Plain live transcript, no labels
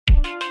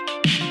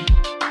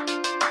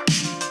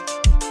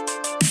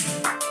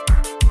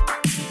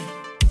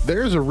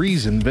There's a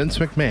reason Vince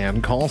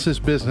McMahon calls his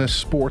business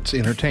sports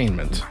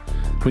entertainment.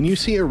 When you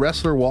see a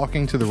wrestler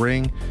walking to the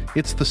ring,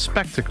 it's the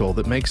spectacle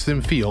that makes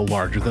them feel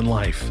larger than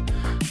life.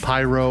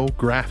 Pyro,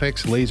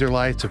 graphics, laser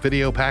lights, a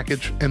video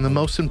package, and the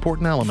most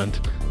important element,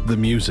 the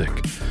music.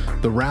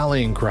 The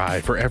rallying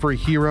cry for every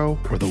hero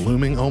or the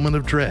looming omen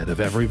of dread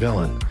of every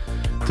villain.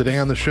 Today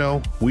on the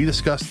show, we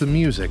discuss the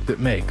music that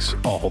makes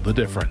all the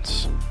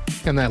difference.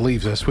 And that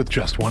leaves us with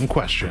just one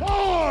question.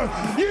 Are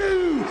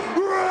you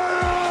ready?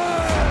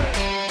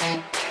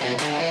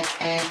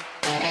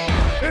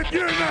 If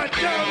you're not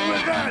down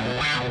with that,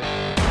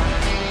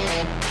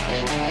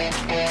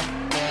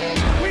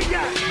 we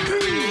got 2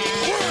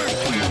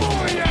 words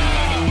for ya.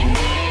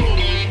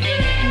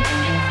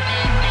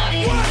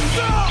 What's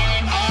up?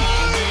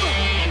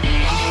 I'm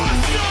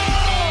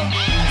awesome.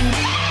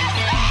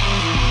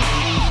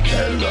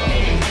 Hello,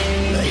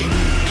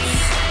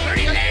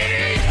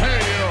 ladies.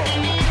 Hell,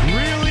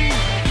 really?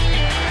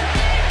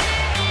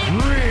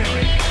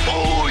 Really?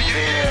 Oh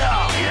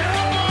yeah!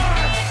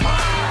 Yes!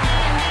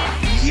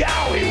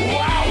 Yowie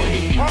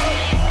wowie!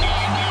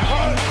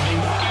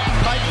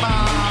 Like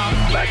mom,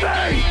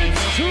 baby!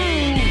 It's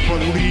true,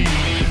 believe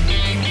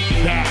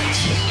that.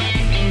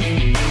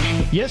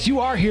 Yes, you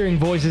are hearing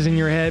voices in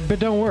your head, but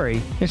don't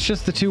worry. It's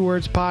just the Two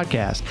Words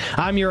Podcast.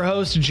 I'm your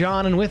host,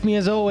 John, and with me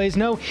as always,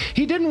 no,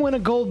 he didn't win a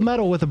gold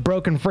medal with a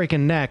broken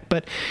freaking neck,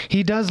 but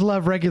he does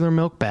love regular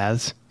milk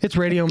baths. It's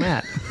Radio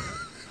Matt.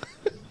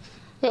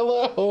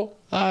 Hello.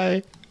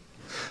 Hi.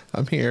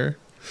 I'm here.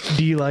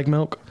 Do you like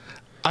milk?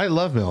 I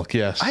love milk,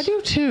 yes. I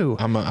do too.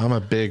 I'm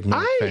a big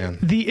milk fan.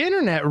 The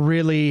internet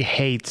really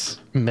hates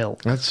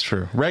milk. That's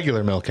true.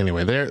 Regular milk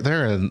anyway.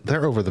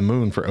 They're over the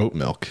moon for oat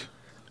milk.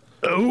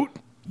 Oat?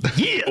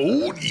 Yeah.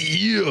 Oat,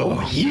 yeah.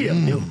 Oh, yeah,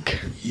 milk.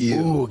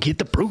 Yeah. Ooh, get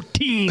the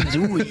proteins.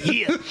 Ooh,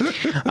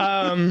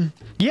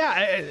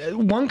 yeah.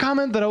 One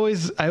comment that I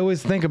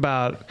always think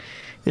about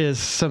is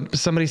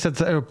somebody said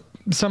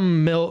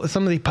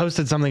somebody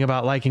posted something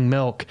about liking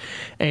milk,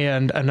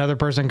 and another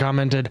person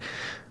commented,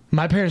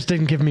 "My parents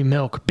didn't give me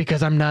milk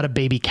because I'm not a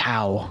baby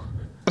cow."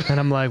 And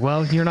I'm like,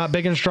 well, you're not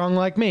big and strong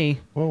like me.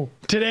 Whoa.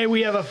 Today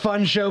we have a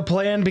fun show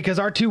planned because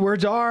our 2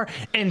 words are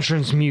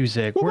entrance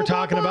music. We're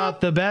talking about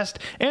the best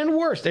and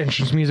worst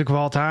entrance music of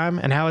all time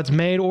and how it's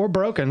made or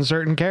broken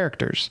certain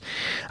characters.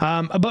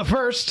 But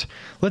first,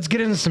 let's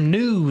get into some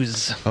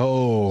news.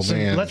 Oh,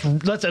 man.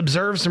 Let's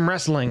observe some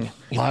wrestling.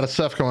 A lot of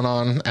stuff going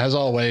on, as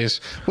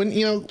always. When,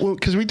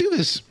 because we do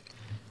this,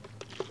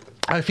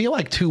 I feel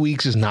like 2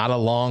 weeks is not a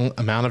long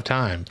amount of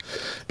time,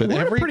 but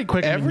We're pretty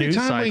quick in the news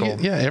cycle.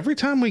 Every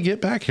time we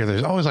get back here,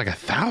 there's always like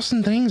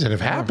 1,000 things that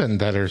have happened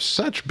that are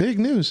such big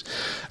news.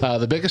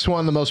 The biggest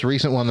one, the most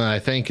recent one that I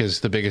think is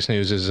the biggest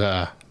news is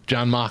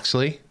Jon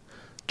Moxley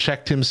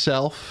checked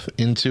himself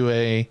into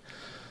a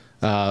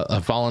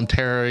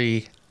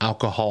voluntary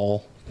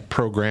alcohol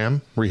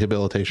program,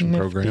 rehabilitation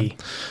program,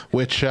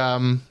 which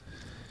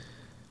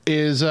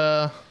is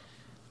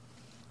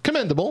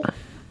commendable.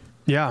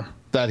 Yeah.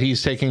 That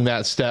he's taking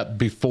that step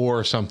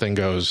before something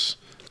goes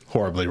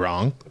horribly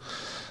wrong.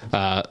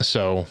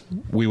 So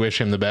we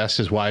wish him the best.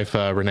 His wife,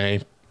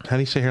 Renee, how do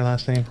you say her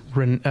last name?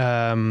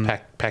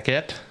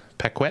 Paquette?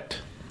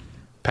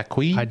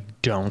 I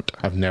don't.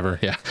 I've never,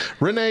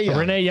 Renee Young.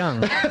 Renee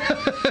Young.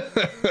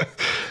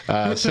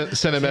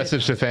 Sent a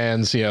message to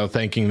fans,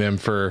 thanking them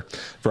for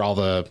all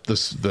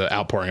the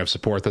outpouring of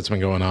support that's been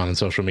going on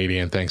social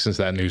media and things since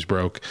that news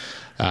broke.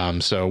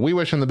 So we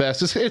wish him the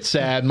best. It's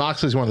sad.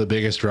 Moxley's one of the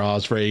biggest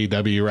draws for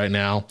AEW right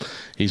now.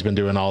 He's been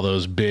doing all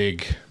those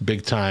big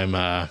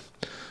time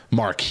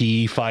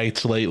marquee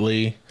fights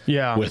lately.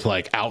 Yeah. With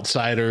like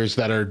outsiders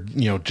that are,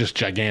 just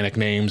gigantic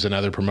names in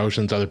other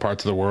promotions, other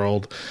parts of the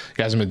world.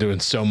 He hasn't been doing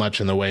so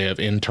much in the way of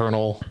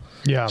internal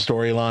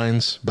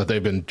storylines, but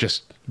they've been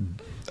just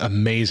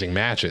amazing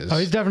matches. Oh,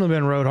 he's definitely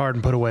been rode hard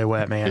and put away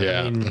wet, man.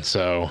 Yeah. And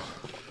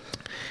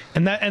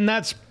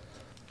that's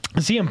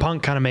CM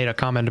Punk kind of made a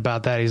comment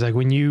about that. He's like,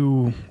 when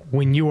you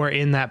are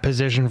in that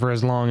position for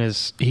as long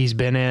as he's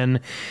been in,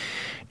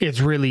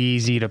 it's really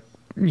easy to,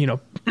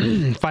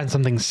 find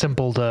something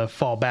simple to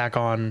fall back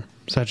on,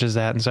 such as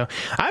that. And so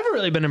I've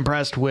really been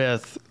impressed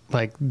with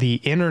like the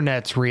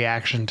internet's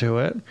reaction to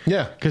it.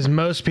 Yeah. Because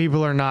most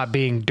people are not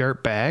being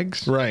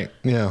dirtbags. Right.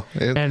 Yeah.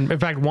 And in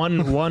fact,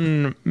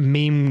 one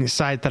meme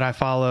site that I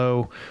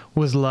follow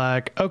was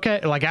like,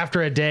 okay, like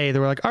after a day, they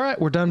were like, all right,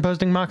 we're done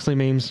posting Moxley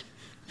memes.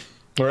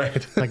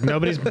 Right. Like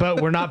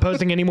but we're not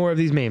posting any more of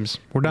these memes.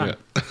 We're done.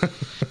 Yeah.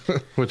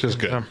 Which is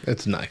good.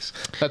 It's nice.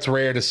 That's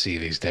rare to see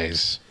these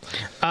days.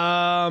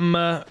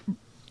 I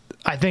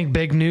think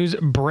big news,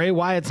 Bray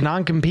Wyatt's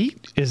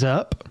non-compete is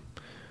up.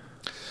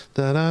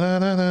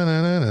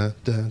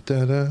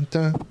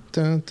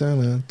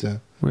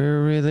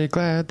 We're really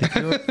glad that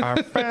you're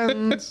our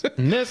friends.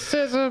 And this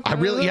is a I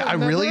really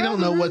don't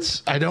know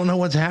I don't know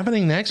what's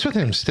happening next with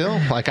him still.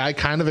 Like, I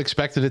kind of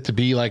expected it to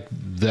be like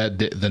the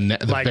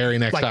very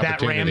next like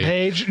opportunity. That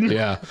Rampage.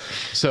 Yeah.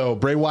 So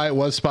Bray Wyatt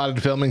was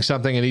spotted filming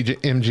something at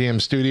MGM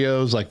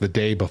Studios like the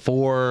day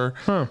before.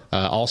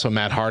 Also,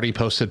 Matt Hardy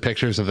posted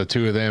pictures of the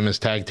two of them as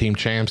tag team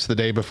champs the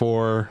day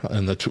before,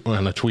 and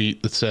on a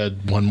tweet that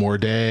said "one more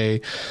day,"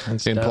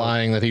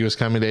 implying that he was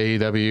coming to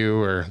AEW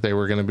or they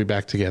were going to be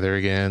back together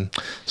again.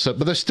 So,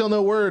 but there's still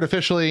no word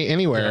officially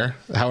anywhere.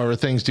 Yeah. However,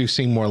 things do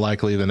seem more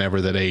likely than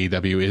ever that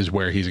AEW is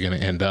where he's going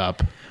to end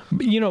up.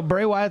 You know,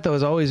 Bray Wyatt, though,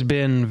 has always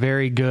been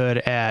very good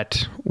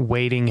at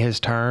waiting his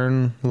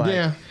turn.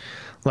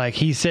 Like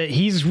he said,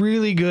 he's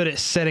really good at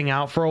setting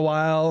out for a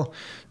while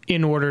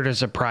in order to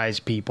surprise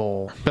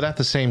people. But at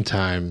the same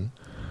time,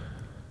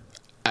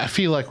 I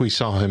feel like we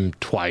saw him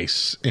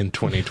twice in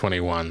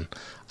 2021.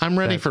 I'm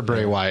ready for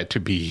Bray Wyatt to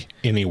be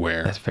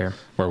anywhere. That's fair.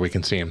 Where we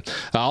can see him.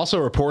 Also,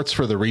 reports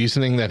for the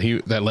reasoning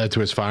that led to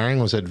his firing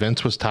was that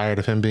Vince was tired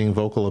of him being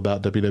vocal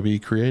about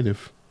WWE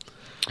creative.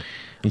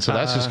 And so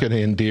that's just going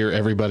to endear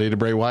everybody to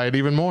Bray Wyatt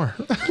even more.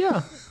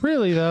 Yeah,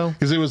 really, though.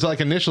 Because it was like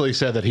initially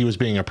said that he was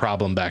being a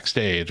problem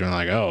backstage. And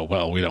like, oh,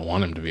 well, we don't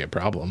want him to be a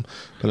problem.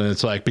 But then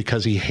it's like,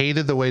 because he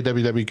hated the way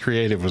WWE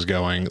creative was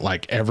going,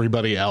 like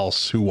everybody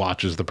else who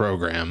watches the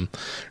program.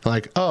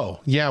 Like, oh,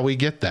 yeah, we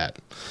get that.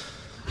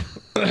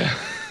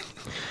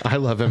 I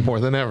love him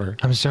more than ever.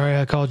 I'm sorry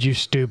I called you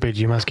stupid.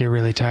 You must get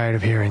really tired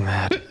of hearing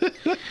that.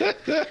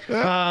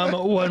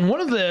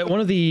 One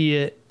of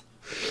the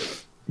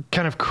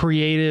kind of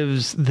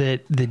creatives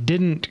that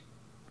didn't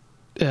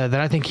that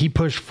I think he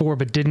pushed for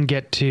but didn't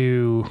get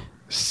to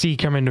see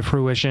come into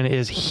fruition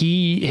is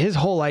his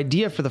whole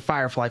idea for the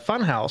Firefly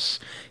Funhouse.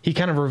 He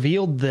kind of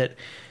revealed that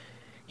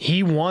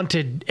he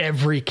wanted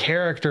every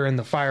character in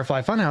the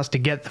Firefly Funhouse to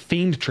get the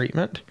Fiend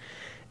treatment.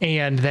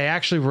 And they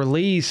actually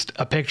released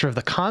a picture of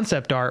the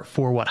concept art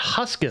for what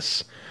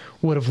Huskus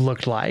would have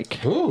looked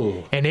like.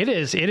 Ooh. And it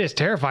is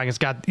terrifying. It's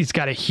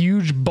got a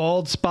huge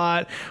bald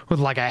spot with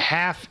like a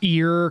half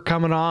ear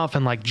coming off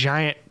and like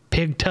giant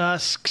pig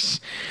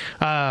tusks.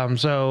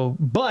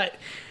 But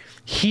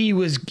he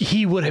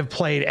would have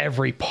played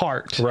every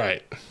part.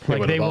 Right.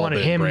 Like they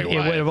wanted him. It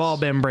would have all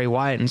been Bray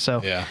Wyatt. And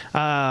so, yeah.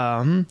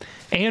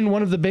 And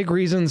one of the big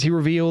reasons he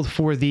revealed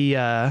for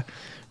the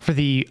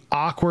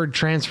awkward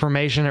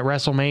transformation at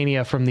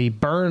WrestleMania from the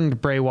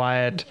burned Bray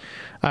Wyatt,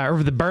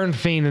 or the burned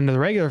Fiend into the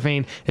regular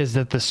Fiend, is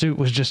that the suit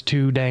was just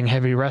too dang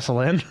heavy to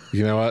wrestle in.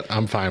 You know what?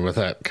 I'm fine with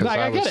that because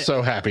I was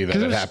so happy that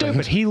it happened.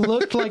 Stupid. He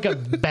looked like a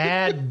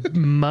bad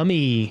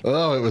mummy.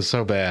 Oh, it was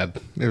so bad.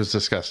 It was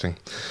disgusting.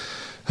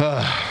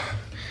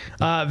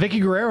 Vicky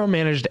Guerrero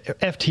managed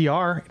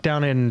FTR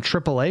down in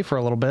AAA for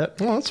a little bit.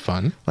 Well, that's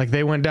fun. Like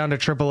they went down to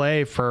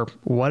AAA for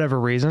whatever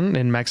reason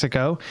in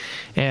Mexico,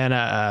 and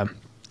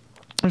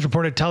it was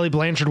reported Tully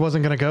Blanchard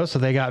wasn't going to go, so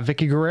they got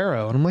Vicky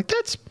Guerrero. And I'm like,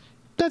 that's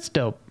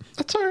dope.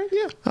 That's all right,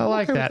 yeah. I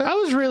like that.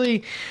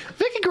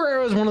 Vicky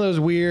Guerrero is one of those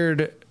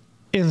weird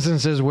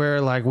instances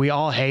where, like, we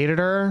all hated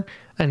her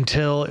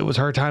until it was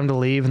her time to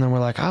leave, and then we're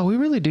like, oh, we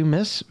really do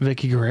miss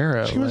Vicky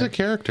Guerrero. She was a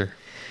character.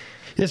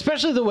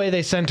 Especially the way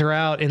they sent her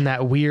out in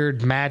that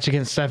weird match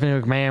against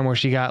Stephanie McMahon where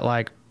she got,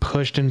 like,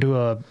 pushed into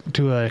a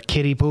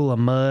kiddie pool of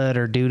mud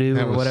or doo-doo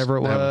or whatever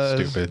it was. That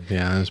was stupid.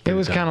 Yeah, it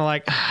was kind of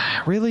like,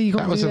 really? You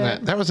that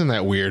was in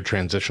that weird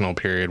transitional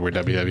period where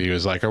WWE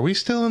was like, are we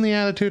still in the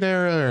Attitude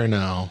Era or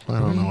no? I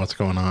don't know what's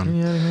going on.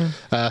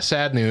 Yeah.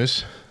 Sad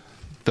news.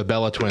 The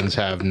Bella Twins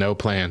have no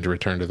plan to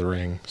return to the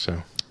ring,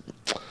 so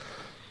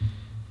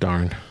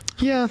darn.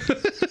 Yeah.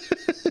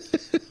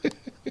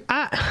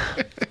 I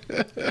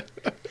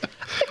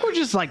think we're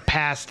just like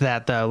past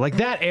that though. Like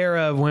that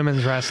era of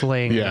women's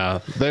wrestling. Yeah,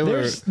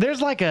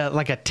 there's like a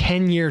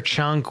 10-year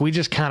chunk we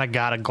just kind of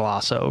got to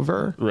gloss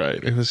over.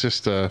 Right. It was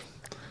just I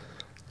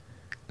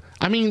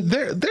mean,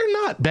 they're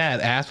not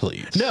bad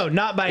athletes. No,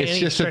 not by any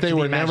stretch. It's just that they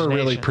were never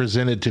really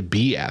presented to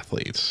be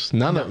athletes.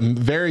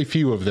 Very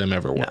few of them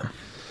ever were. No.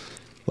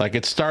 Like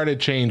it started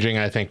changing,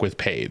 I think, with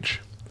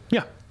Paige.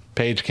 Yeah.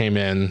 Paige came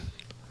in.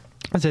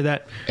 I'd say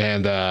that.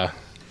 And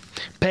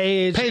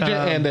Paige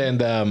and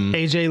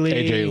AJ Lee.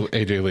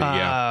 AJ Lee,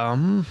 yeah.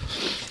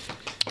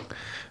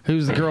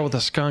 Who's the girl with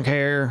the skunk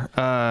hair?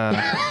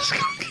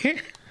 Skunk hair?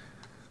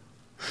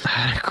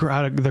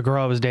 The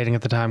girl I was dating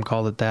at the time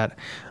called it that.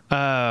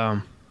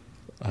 I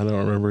don't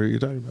remember who you're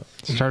talking about.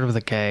 Started with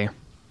a K.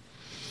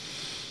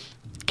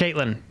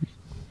 Caitlyn.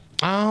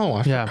 Oh,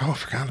 I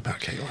forgot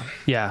about Caitlyn.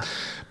 Yeah.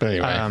 But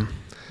anyway.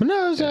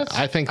 No,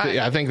 I think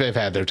they've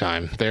had their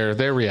time.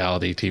 They're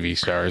reality TV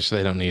stars.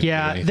 They don't need.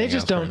 Yeah, to do they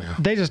just don't. Right now.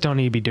 They just don't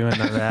need to be doing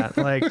none of that.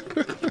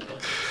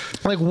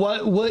 like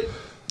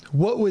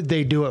what would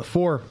they do it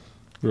for?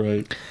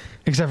 Right.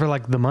 Except for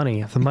like the money.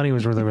 If the money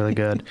was really really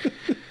good.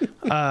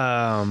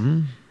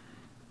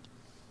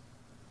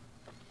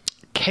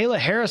 Kayla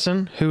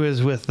Harrison, who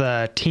is with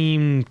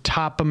Team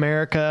Top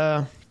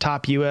America,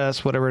 Top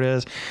US, whatever it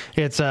is.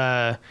 It's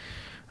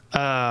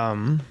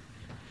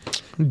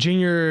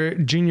Junior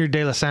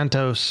De Los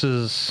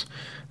Santos's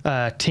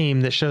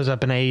team that shows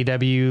up in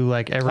AEW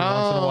like every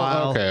once in a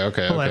while.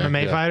 Okay.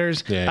 MMA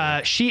fighters.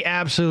 Yeah. She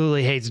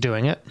absolutely hates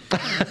doing it.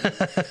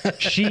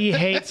 She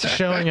hates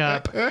showing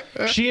up.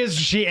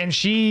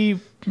 She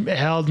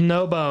held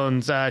no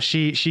bones.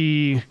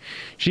 She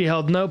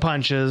held no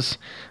punches.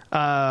 You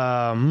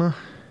got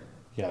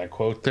a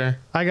quote there?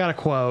 I got a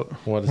quote.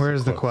 What does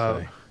Where's the the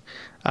quote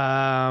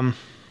quote?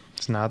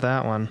 It's not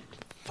that one.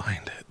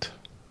 Find it.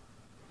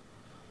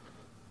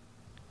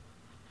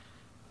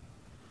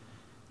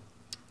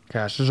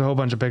 Gosh, there's a whole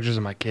bunch of pictures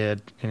of my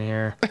kid in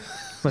here.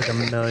 Like a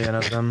million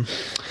of them.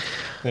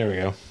 There we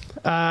go.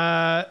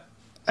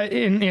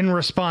 In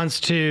response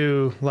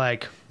to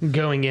like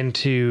going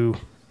into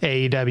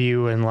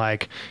AEW and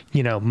like,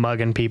 you know,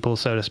 mugging people,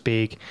 so to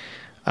speak.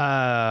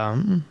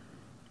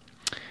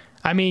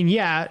 I mean,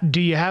 yeah, do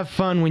you have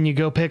fun when you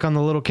go pick on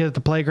the little kid at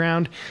the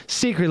playground?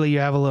 Secretly, you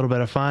have a little bit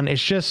of fun.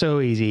 It's just so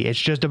easy. It's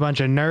just a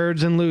bunch of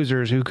nerds and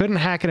losers who couldn't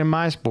hack it in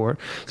my sport,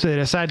 so they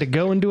decide to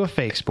go into a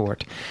fake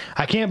sport.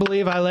 I can't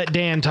believe I let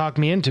Dan talk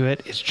me into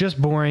it. It's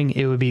just boring.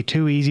 It would be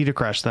too easy to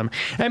crush them.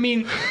 I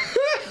mean,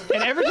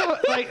 and every time,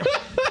 like,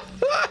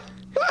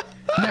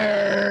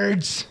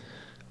 nerds.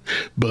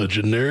 Bunch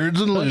of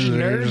nerds and losers.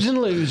 Nerds and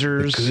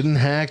losers. Couldn't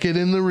hack it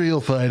in the real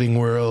fighting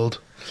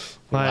world.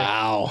 Like,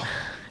 Wow.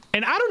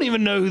 And I don't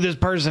even know who this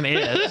person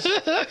is.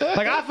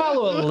 Like, I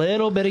follow a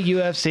little bit of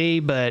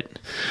UFC, but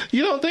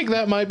You don't think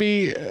that might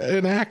be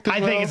an act? I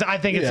think it's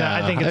that's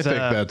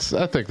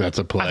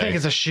a play. I think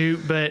it's a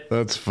shoot, but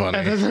That's funny.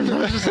 I'm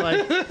just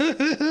like,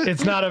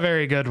 it's not a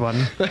very good one.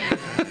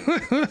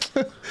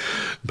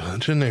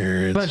 Bunch of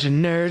nerds. Bunch of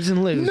nerds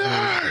and losers.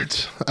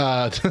 Nerds.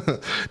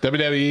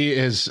 WWE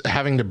is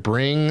having to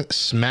bring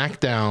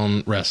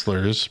SmackDown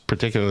wrestlers,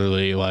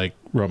 particularly like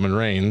Roman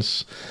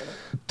Reigns,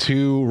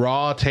 to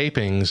Raw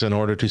tapings in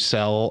order to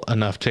sell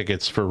enough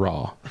tickets for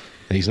Raw.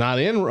 He's not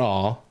in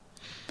Raw.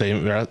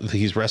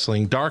 He's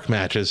wrestling dark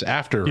matches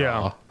after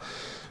Raw,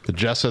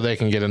 just so they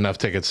can get enough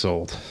tickets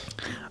sold.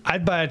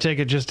 I'd buy a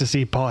ticket just to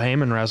see Paul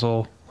Heyman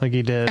wrestle like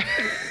he did.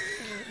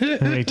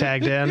 And he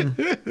tagged in.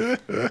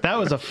 That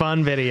was a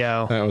fun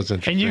video. That was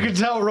interesting. And you could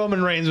tell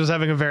Roman Reigns was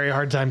having a very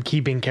hard time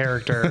keeping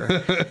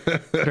character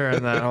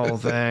during that whole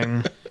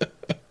thing.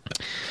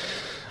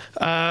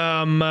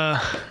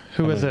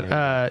 Who was it?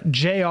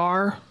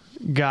 JR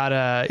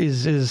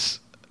is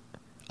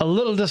a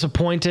little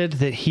disappointed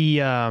that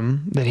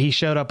he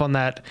showed up on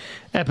that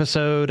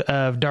episode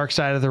of Dark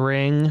Side of the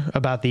Ring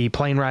about the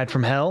plane ride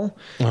from hell.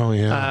 Oh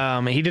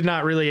yeah. He did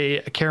not really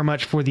care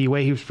much for the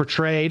way he was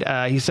portrayed.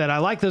 He said, "I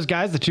like those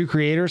guys, the two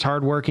creators,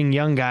 hardworking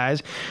young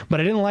guys, but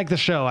I didn't like the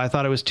show. I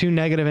thought it was too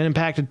negative and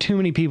impacted too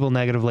many people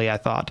negatively. I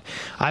thought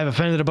I've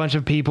offended a bunch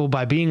of people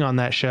by being on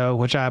that show,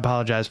 which I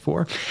apologize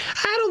for."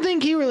 I don't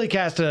think he really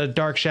cast a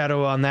dark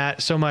shadow on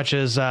that so much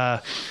as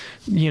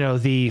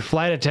the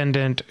flight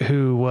attendant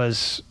who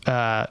was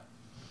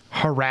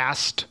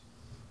harassed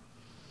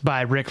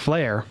by Ric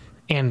Flair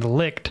and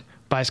licked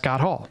by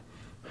Scott Hall.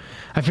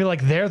 I feel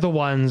like they're the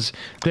ones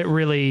that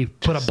really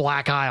put a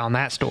black eye on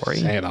that story.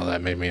 Saying all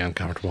that made me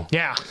uncomfortable.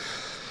 Yeah.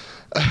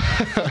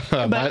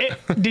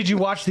 Did you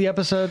watch the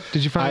episode?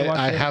 Did you finally watch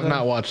the episode? I have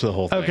not watched the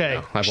whole thing. Okay.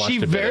 No. I've watched She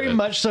a bit very of it.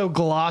 much so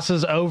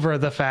glosses over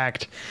the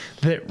fact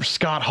that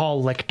Scott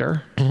Hall licked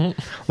her. Mm-hmm.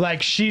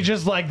 Like, she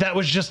just, like, that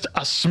was just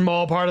a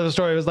small part of the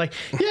story. It was like,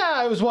 yeah,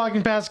 I was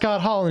walking past Scott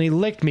Hall and he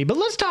licked me. But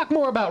let's talk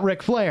more about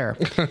Ric Flair.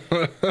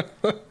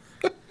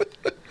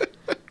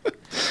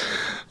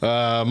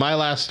 My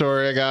last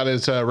story I got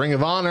is Ring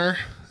of Honor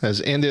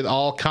has ended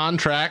all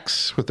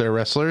contracts with their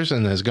wrestlers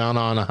and has gone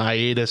on a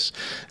hiatus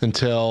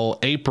until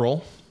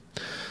April,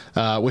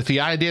 with the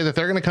idea that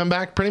they're going to come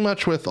back pretty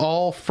much with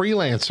all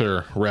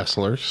freelancer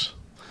wrestlers.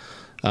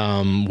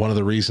 One of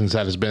the reasons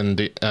that has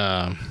been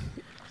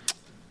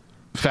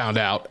found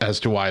out as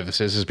to why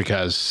this is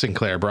because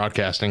Sinclair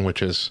Broadcasting,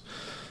 which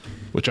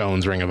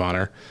owns Ring of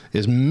Honor,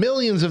 is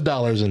millions of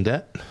dollars in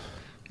debt.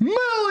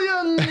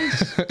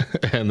 Millions!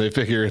 And they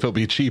figure it'll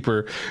be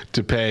cheaper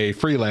to pay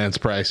freelance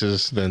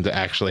prices than to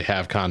actually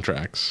have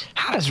contracts.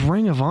 How does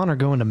Ring of Honor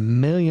go into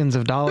millions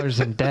of dollars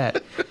in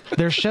debt?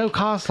 Their show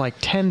costs like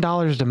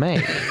 $10 to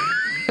make. I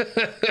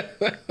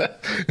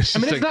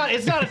mean,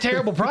 it's not a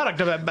terrible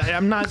product.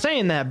 I'm not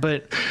saying that,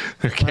 but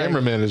their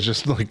cameraman is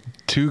just like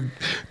two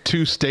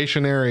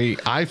stationary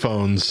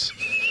iPhones.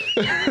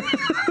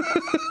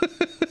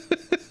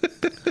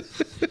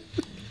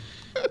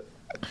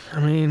 I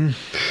mean,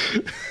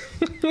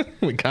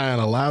 we guy on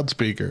a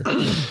loudspeaker.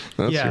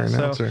 That's your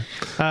announcer.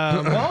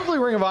 Well, hopefully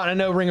Ring of Honor. I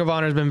know Ring of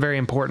Honor has been very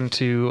important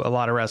to a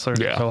lot of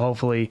wrestlers. Yeah. So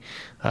hopefully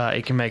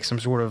it can make some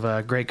sort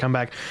of great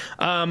comeback.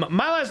 My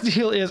last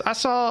deal is I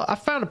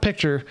found a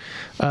picture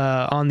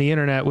on the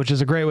internet, which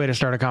is a great way to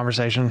start a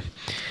conversation.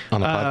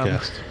 On a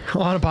podcast.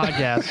 On a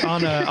podcast.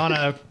 on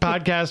a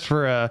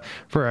podcast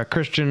for a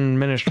Christian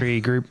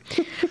ministry group.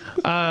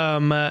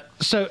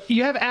 So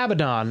you have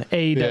Abaddon,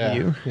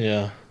 AEW.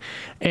 Yeah.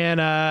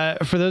 And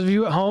for those of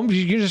you at home,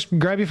 you can just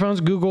grab your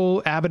phones,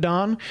 Google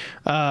Abaddon.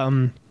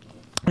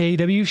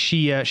 AEW.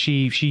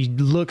 She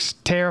looks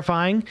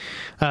terrifying.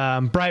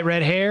 Bright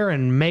red hair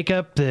and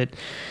makeup that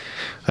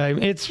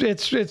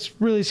it's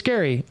really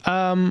scary.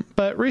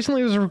 But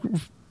recently there was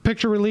a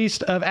picture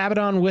released of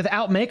Abaddon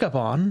without makeup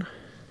on.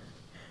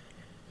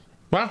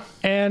 Wow.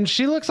 And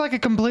she looks like a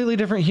completely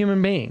different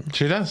human being.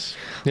 She does.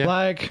 Yeah.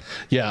 Like,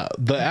 yeah,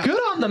 good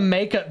on the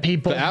makeup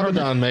people. The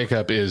Abaddon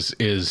makeup is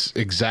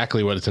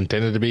exactly what it's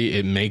intended to be.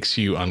 It makes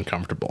you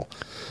uncomfortable.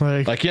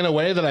 Like in a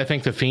way that I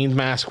think the Fiend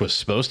mask was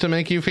supposed to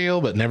make you feel,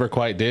 but never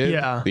quite did.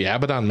 Yeah. The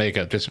Abaddon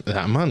makeup just,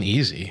 I'm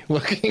uneasy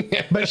looking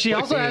at. But she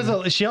also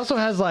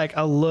has like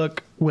a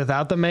look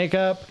without the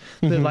makeup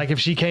that like if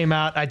she came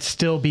out, I'd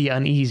still be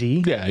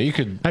uneasy. Yeah,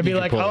 I'd be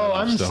like, oh,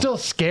 I'm still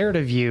scared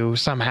of you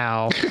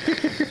somehow.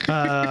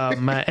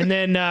 And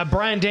then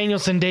Bryan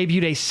Danielson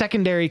debuted a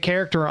secondary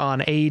character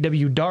on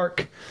AEW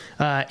Dark,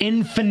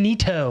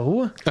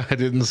 Infinito. I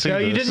didn't see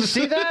that. You didn't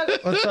see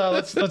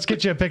that? Let's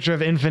get you a picture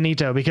of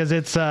Infinito because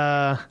it's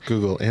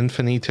Google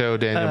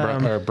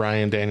Infinito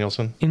Bryan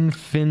Danielson.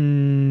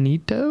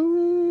 Infinito?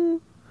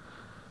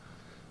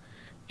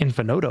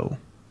 Infinoto.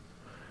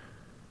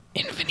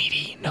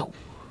 Infinity. No.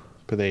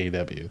 Put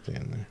AEW at the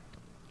end there.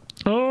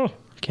 Oh,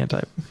 can't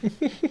type.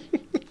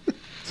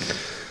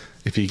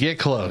 If you get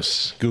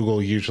close,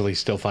 Google usually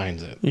still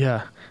finds it.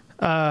 Yeah.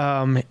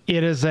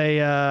 It is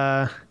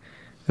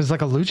it's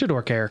like a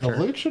luchador character. A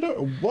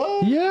luchador?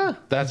 What? Yeah.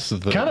 That's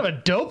kind of a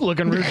dope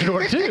looking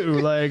luchador too.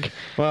 Like,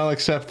 well,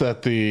 except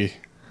that the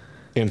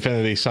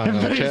infinity sign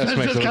on the chest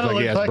makes it look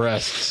like he has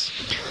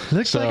breasts.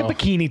 Looks like a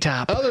bikini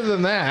top. Other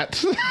than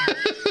that,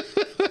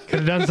 could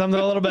have done something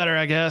a little better,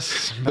 I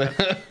guess.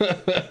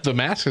 The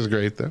mask is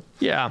great though.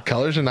 Yeah.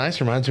 Colors are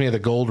nice. Reminds me of the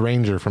Gold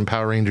Ranger from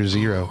Power Ranger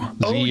Zero.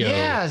 Oh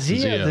yeah,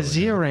 Zeo, the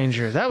Zeo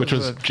Ranger. That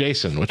was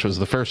Jason, which was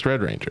the first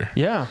Red Ranger.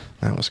 Yeah.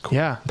 That was cool.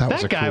 Yeah. That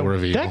was a cool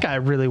reveal. That guy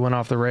really went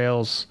off the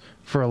rails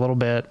for a little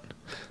bit.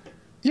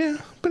 Yeah,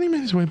 but he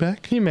made his way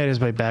back.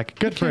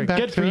 Good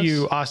for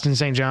you, Austin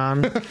St.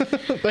 John.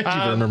 Thank you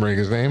for remembering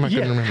his name. I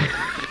couldn't remember.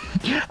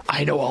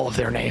 I know all of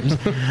their names.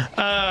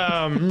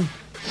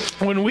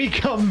 When we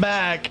come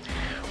back,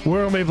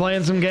 we're going to be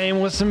playing some game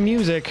with some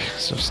music,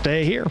 so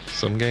stay here.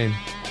 Some game.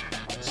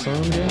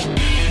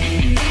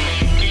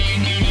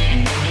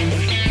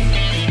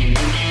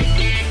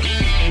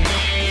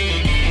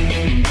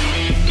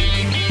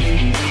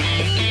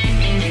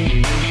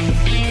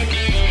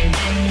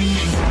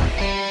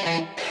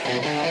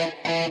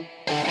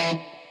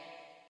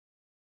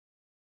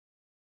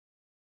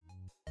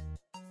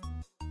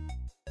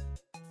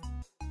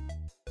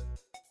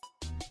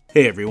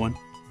 Hey everyone,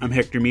 I'm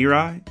Hector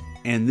Mirai,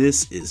 and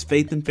this is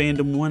Faith and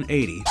Fandom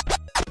 180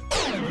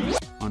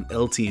 on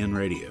LTN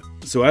Radio.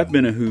 So I've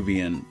been a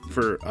Whovian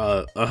for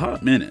a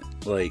hot minute,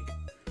 like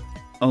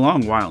a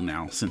long while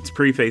now, since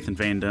pre-Faith and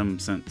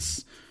Fandom,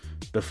 since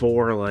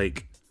before,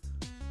 like,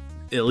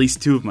 at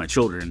least two of my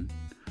children.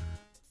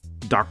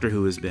 Doctor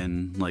Who has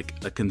been, like,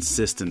 a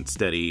consistent,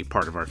 steady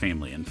part of our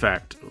family. In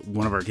fact,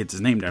 one of our kids is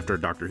named after a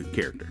Doctor Who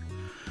character.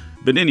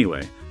 But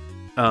anyway,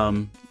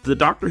 the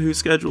Doctor Who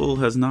schedule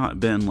has not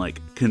been, like,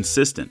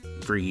 consistent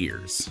for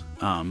years.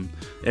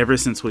 Ever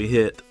since we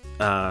hit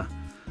the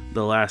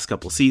last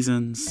couple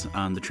seasons,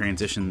 the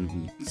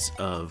transitions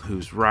of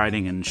who's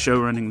writing and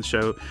show running the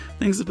show,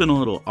 things have been a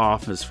little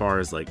off as far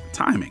as, like,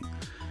 timing.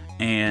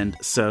 And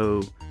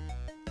so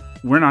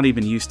we're not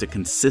even used to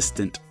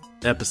consistent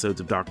episodes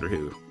of Doctor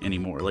Who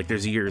anymore. Like,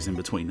 there's years in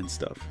between and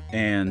stuff.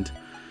 And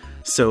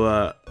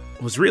so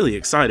was really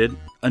excited.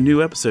 A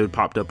new episode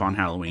popped up on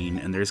Halloween,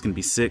 and there's going to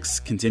be 6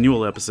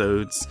 continual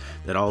episodes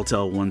that all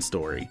tell one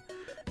story.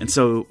 And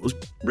so was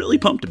really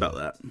pumped about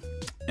that.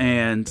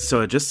 And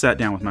so I just sat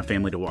down with my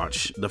family to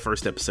watch the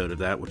first episode of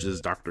that, which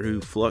is Doctor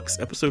Who Flux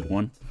episode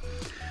 1.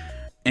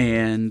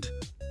 And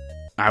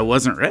I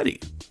wasn't ready.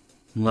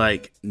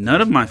 Like,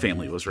 none of my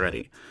family was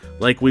ready.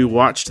 Like, we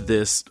watched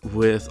this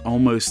with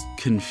almost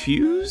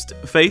confused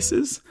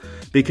faces,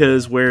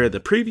 because where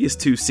the previous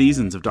 2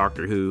 seasons of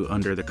Doctor Who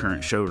under the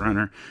current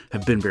showrunner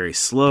have been very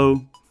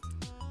slow,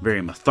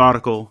 very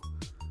methodical,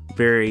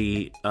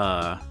 very,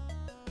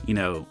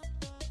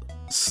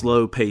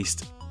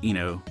 slow-paced,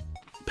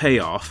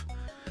 payoff.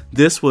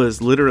 This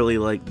was literally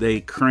like they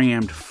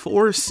crammed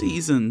 4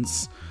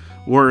 seasons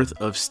worth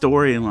of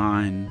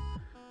storyline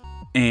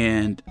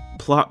and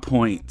plot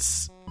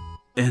points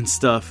and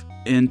stuff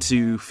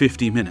into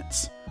 50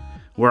 minutes,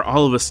 where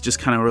all of us just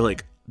kind of were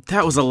like,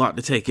 that was a lot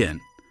to take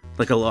in,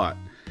 like a lot.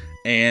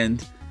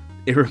 And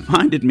it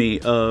reminded me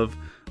of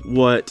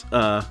what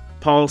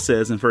Paul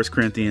says in 1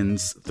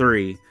 Corinthians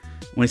 3,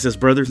 when he says,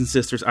 brothers and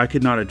sisters, I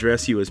could not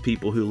address you as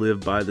people who live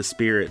by the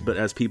Spirit, but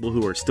as people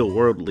who are still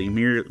worldly,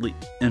 merely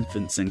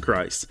infants in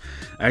Christ.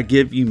 I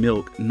give you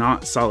milk,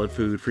 not solid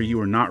food, for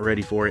you are not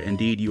ready for it.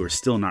 Indeed, you are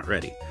still not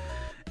ready.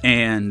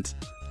 And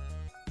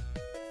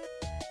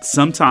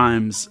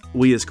sometimes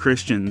we as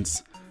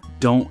Christians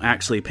don't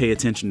actually pay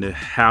attention to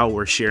how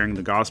we're sharing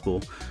the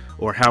gospel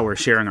or how we're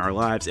sharing our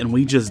lives, and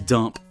we just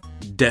dump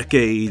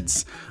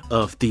decades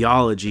of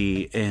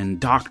theology and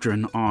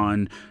doctrine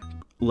on,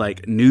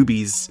 like,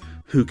 newbies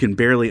who can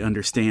barely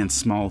understand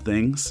small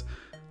things.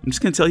 I'm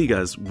just going to tell you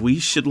guys, we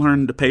should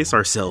learn to pace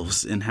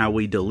ourselves in how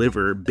we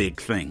deliver big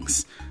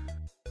things.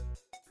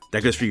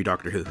 That goes for you,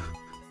 Doctor Who.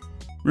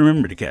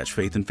 Remember to catch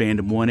Faith and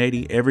Fandom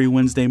 180 every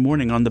Wednesday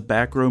morning on the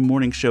Back Row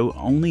Morning Show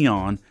only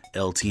on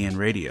LTN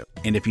Radio.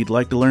 And if you'd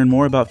like to learn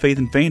more about Faith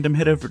and Fandom,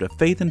 head over to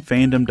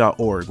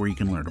faithandfandom.org, where you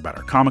can learn about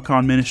our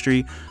Comic-Con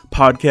ministry,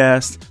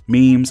 podcast,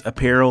 memes,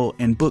 apparel,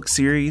 and book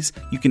series.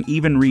 You can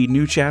even read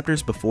new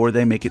chapters before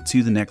they make it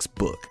to the next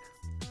book.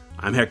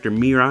 I'm Hector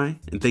Mirai,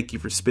 and thank you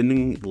for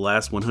spending the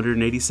last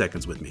 180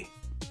 seconds with me.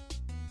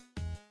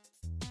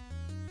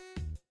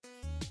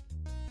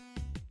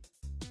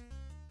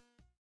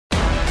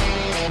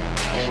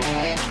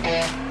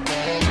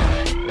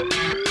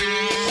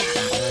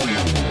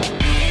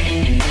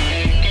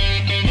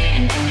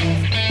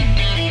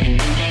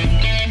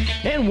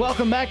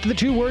 Welcome back to the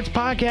Two Words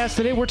Podcast.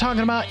 Today we're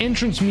talking about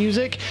entrance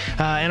music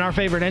and our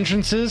favorite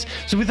entrances.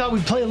 So we thought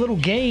we'd play a little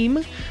game.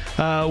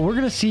 We're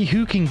going to see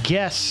who can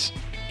guess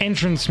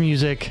entrance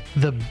music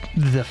the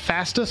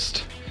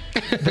fastest,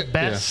 the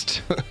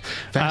best.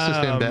 Fastest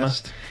and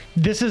best.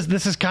 This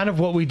is kind of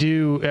what we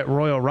do at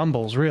Royal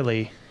Rumbles,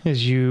 really,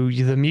 is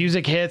the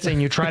music hits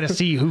and you try to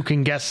see who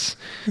can guess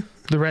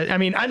the rest. I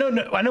mean, I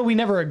know we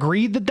never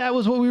agreed that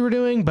was what we were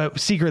doing, but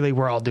secretly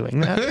we're all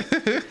doing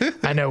that.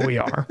 I know we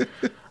are.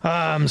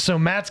 So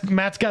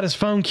Matt's got his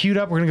phone queued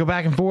up. We're gonna go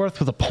back and forth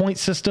with a point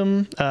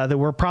system that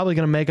we're probably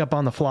gonna make up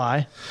on the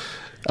fly.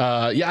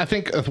 I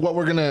think what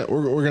we're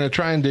gonna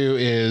try and do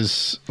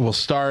is we'll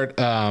start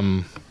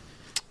playing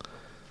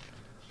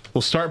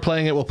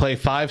it. We'll play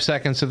 5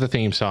 seconds of the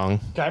theme song.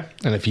 Okay.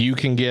 And if you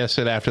can guess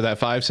it after that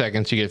 5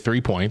 seconds, you get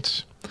 3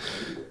 points.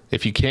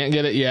 If you can't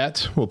get it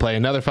yet, we'll play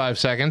another 5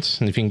 seconds.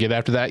 And if you can get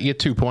after that, you get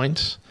 2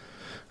 points.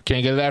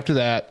 Can't get it after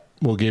that,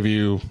 we'll give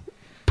you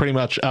pretty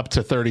much up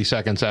to 30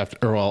 seconds after,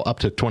 or well, up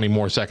to 20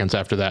 more seconds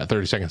after that,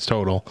 30 seconds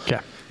total,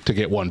 to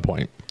get 1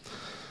 point.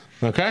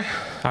 Okay?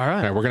 All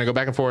right. We're going to go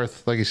back and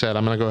forth. Like you said,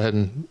 I'm going to go ahead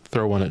and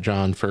throw one at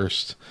John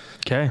first.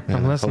 Okay,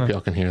 I'm listening. I hope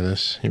y'all can hear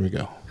this. Here we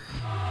go.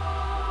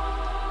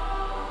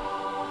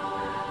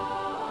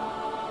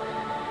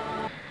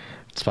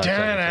 It's 5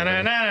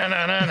 seconds.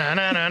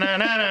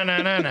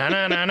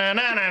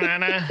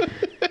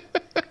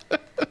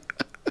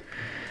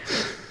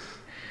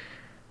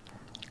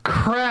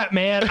 Crap,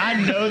 man. I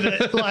know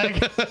that,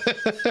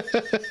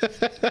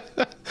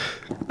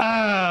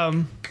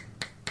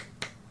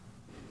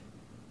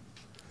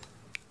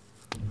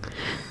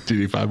 Do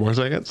you need 5 more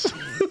seconds?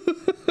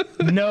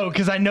 No,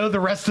 because I know the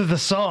rest of the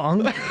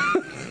song.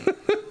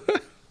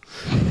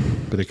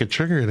 But it could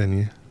trigger it in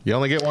you. You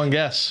only get one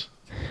guess.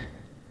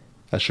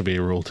 That should be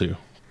a rule too.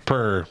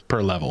 Per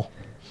level.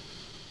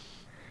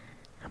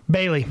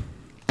 Bailey.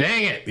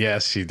 Dang it!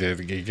 Yes, you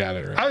did. You got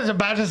it right. I was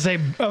about to say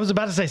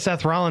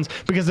Seth Rollins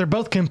because they're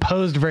both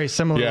composed very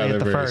similarly at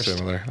the first. Yeah,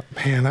 they're very similar.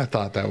 Man, I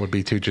thought that would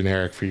be too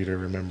generic for you to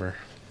remember.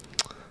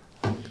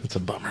 It's a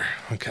bummer.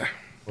 Okay.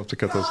 We'll have to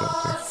cut those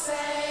out too.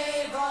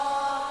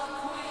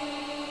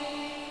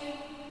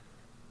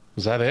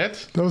 Was that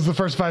it? That was the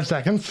first 5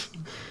 seconds.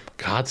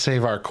 God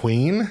Save Our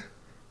Queen?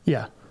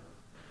 Yeah.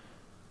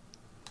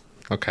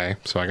 Okay,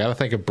 so I got to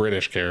think of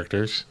British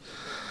characters.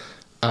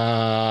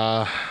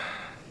 God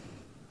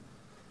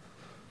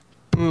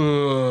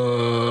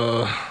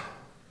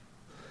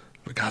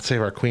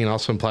Save Our Queen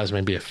also implies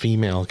maybe a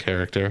female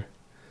character.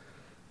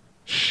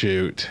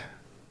 Shoot.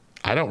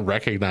 I don't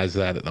recognize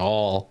that at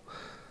all.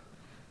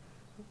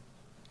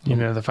 You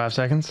know the 5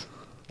 seconds?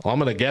 Well, I'm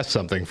going to guess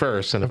something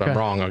first, and if I'm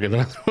wrong, I'll get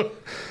another one. I'm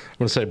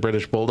going to say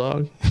British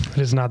Bulldog. It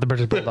is not the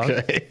British Bulldog.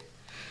 Okay.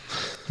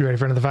 You ready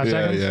for another 5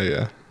 seconds?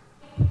 Yeah.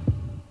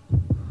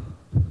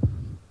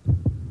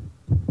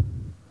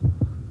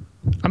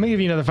 I'm going to give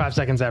you another 5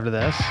 seconds after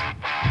this.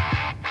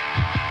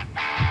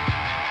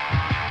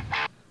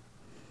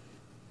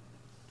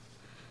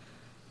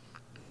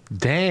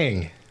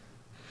 Dang.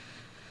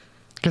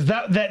 Because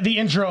the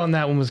intro on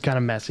that one was kind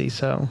of messy,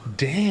 so.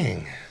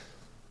 Dang.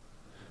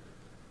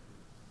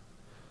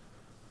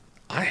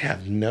 I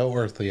have no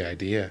earthly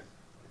idea.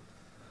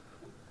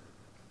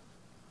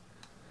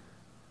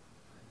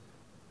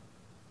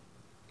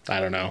 I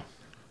don't know.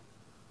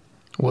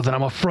 Well, then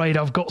I'm afraid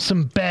I've got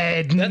some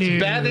bad news. That's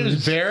Bad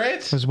News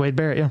Barrett? It was Wade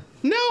Barrett, yeah.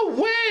 No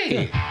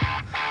way!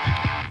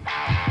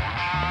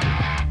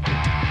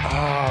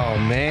 Oh,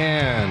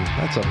 man.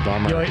 That's a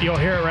bummer. You'll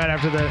hear it right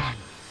after this.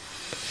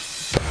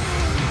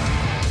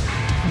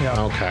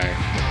 Yeah.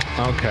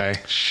 Okay.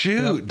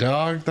 Shoot,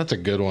 dog. That's a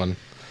good one.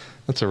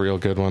 That's a real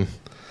good one.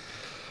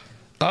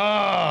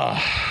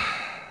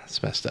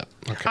 It's messed up.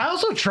 Okay. I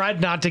also tried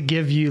not to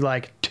give you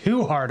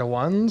too hard of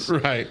ones.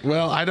 Right.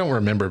 Well, I don't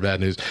remember Bad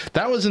News.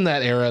 That was in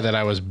that era that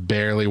I was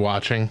barely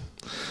watching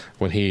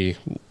when he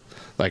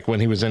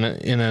was in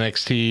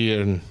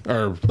NXT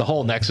or the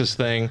whole Nexus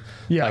thing.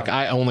 Yeah.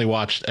 I only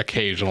watched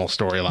occasional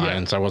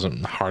storylines. Yeah. I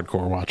wasn't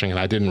hardcore watching, and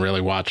I didn't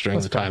really watch during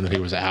the time that he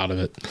was out of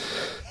it.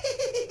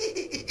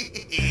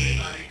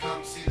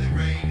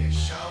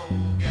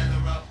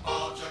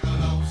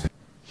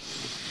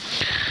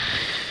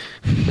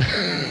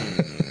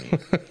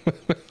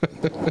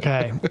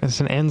 Okay, it's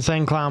an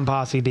Insane Clown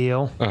Posse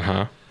deal.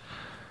 Uh-huh.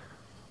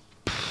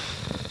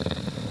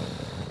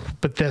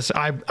 But this,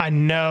 I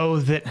know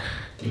that...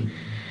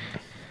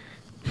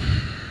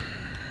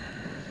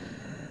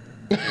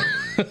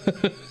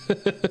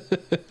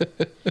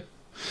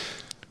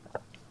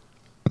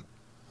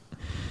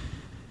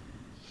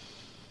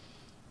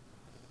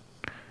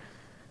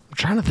 I'm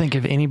trying to think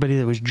of anybody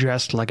that was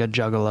dressed like a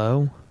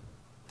juggalo.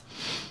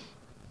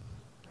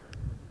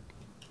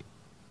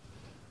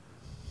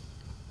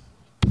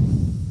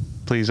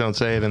 Please don't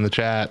say it in the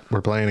chat.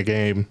 We're playing a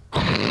game.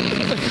 Man,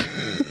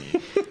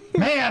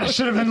 I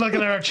should have been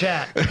looking at our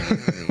chat.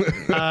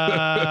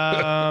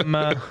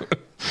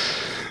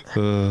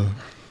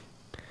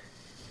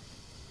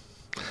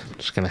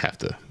 Just gonna have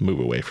to move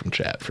away from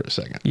chat for a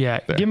second. Yeah,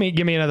 There. give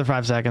me another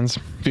 5 seconds.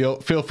 Feel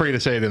free to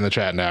say it in the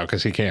chat now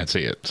because he can't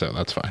see it, so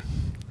that's fine.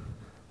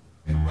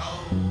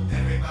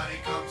 Everybody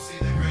come see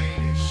the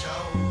greatest show.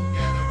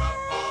 Gather up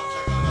all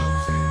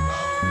juggalos and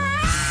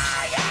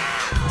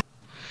roll.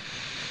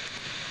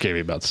 Gave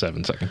you about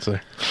 7 seconds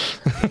there.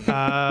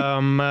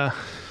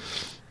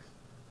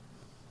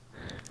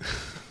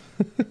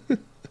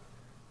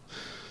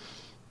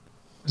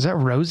 Is that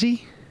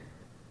Rosie?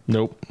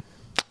 Nope.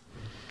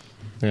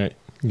 All right,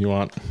 you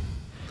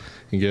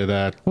get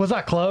that? Was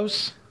that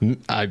close?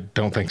 I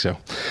don't think so.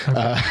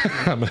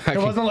 It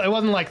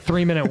wasn't like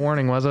 3 minute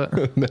warning, was it?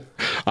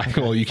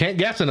 Well, you can't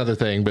guess another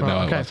thing, but no.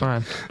 Oh, okay, it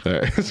wasn't. fine. All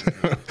right. So,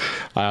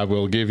 I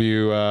will give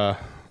you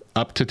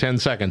up to 10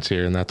 seconds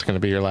here, and that's going to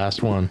be your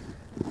last one.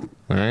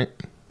 All right.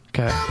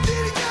 Okay.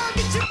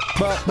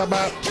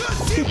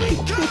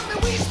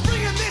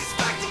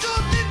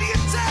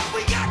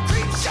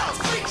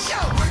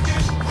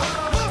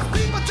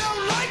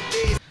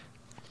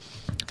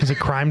 Is it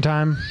Crime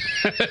Time?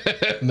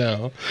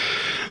 No,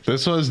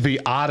 this was the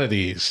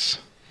Oddities,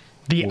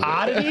 The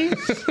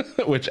Oddities?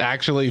 which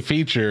actually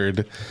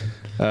featured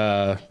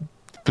the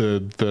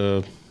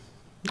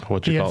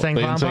what you The call it? Insane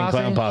The Clown Insane Posse?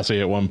 Clown Posse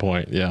at one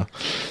point. Yeah.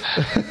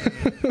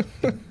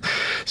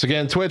 So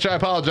again, Twitch, I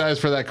apologize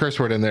for that curse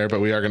word in there,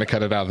 but we are going to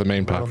cut it out of the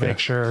main I'll make podcast.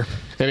 sure.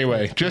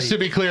 Anyway, just to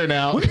be clear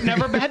now,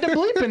 Never had to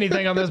bleep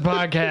anything on this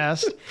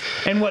podcast.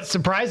 And what's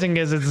surprising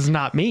is it's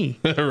not me.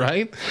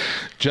 right?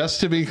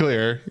 Just to be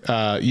clear,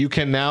 you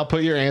can now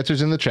put your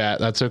answers in the chat.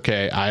 That's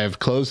okay. I have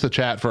closed the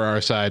chat for our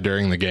side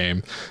during the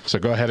game. So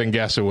go ahead and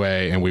guess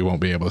away, and we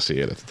won't be able to see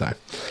it at the time.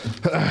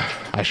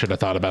 I should have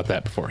thought about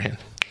that beforehand.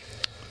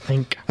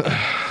 Think.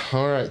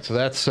 All right, so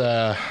that's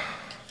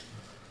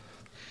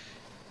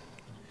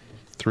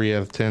 3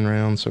 out of 10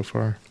 rounds so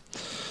far.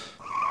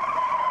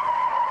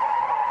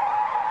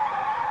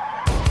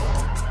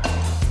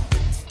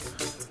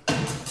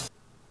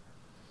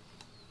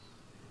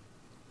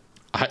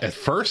 At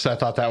first, I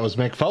thought that was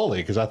Mick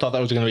Foley because I thought that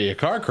was going to be a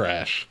car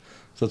crash.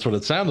 So that's what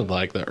it sounded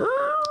like.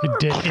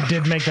 It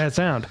did make that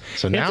sound.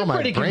 So now it's a my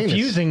pretty brain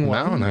confusing is,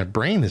 one. Now my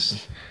brain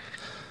is.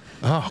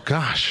 Oh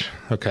gosh.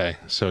 Okay,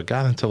 so it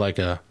got into like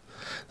it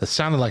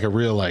sounded like a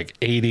real like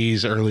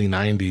 80s, early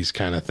 90s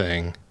kind of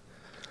thing.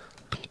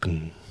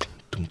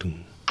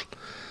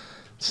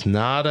 It's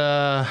not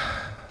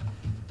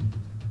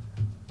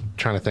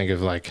trying to think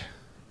of like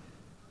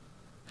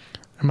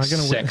Am I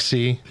gonna win?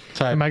 sexy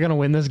type. Am I gonna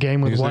win this game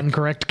with music? one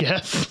correct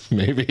guess?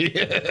 Maybe.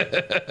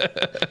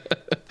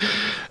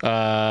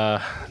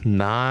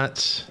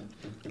 Not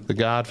The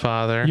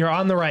Godfather. You're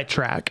on the right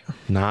track.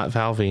 Not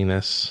Val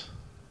Venus.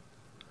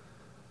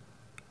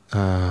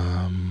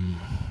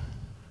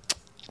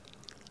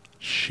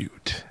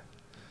 Shoot.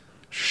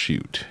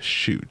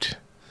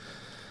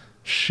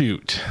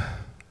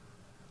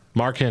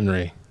 Mark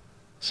Henry.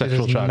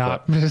 Sexual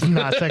chocolate. It is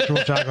not sexual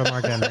chocolate,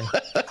 Mark Henry.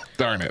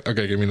 Darn it.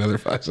 Okay, give me another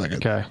 5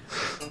 seconds. Okay.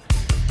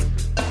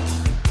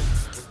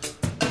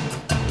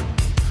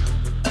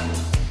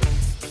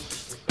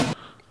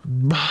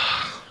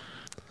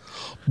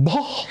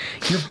 Ball.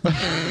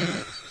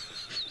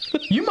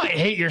 You might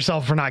hate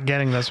yourself for not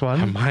getting this I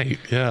one. might,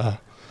 yeah.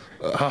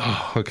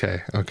 Oh,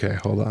 okay.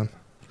 Hold on.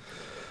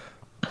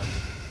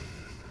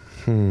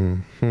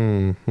 You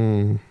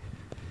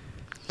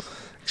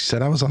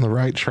said I was on the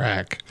right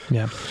track.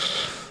 Yeah.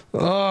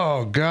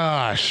 Oh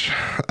gosh.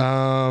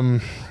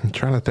 I'm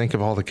trying to think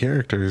of all the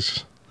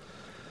characters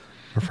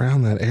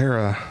around that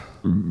era.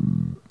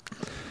 I'm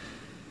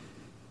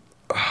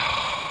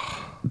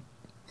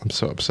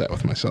so upset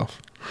with myself.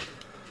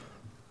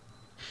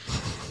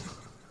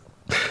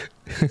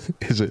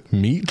 Is it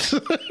meat? No,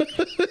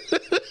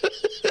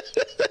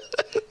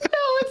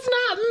 it's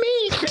not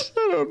meat.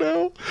 I don't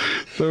know.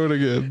 Throw it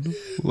again.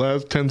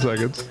 Last 10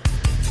 seconds.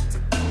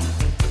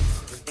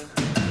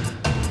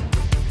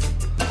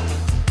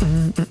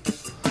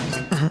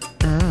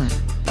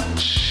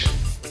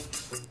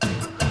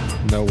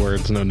 No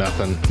words, no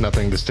nothing.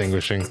 Nothing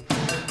distinguishing.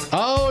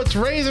 Oh, it's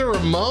Razor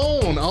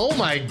Ramon. Oh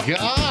my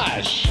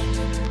gosh.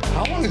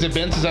 How long has it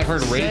been since I've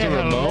heard Razor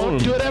Ramon?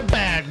 To the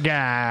bad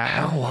guy.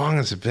 How long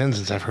has it been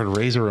since I've heard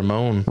Razor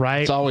Ramon? Right.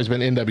 It's always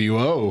been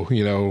NWO,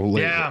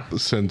 Yeah.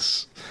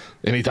 since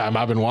anytime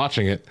I've been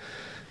watching it.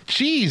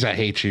 Jeez, I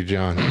hate you,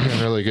 John.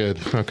 You're really good.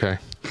 Okay.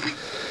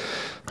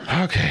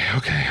 Okay.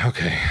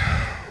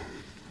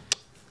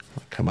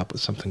 I'll come up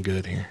with something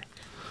good here.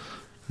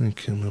 I'll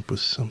come up with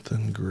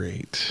something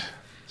great.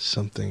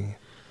 Something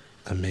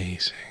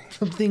amazing.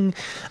 Something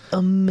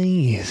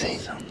amazing.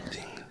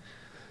 Something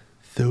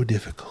so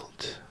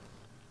difficult.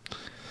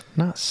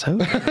 Not so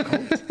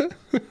difficult.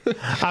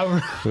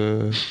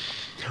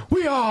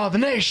 We are the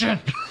nation.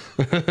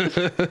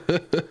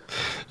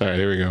 All right,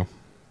 here we go.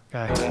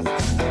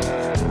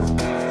 Okay.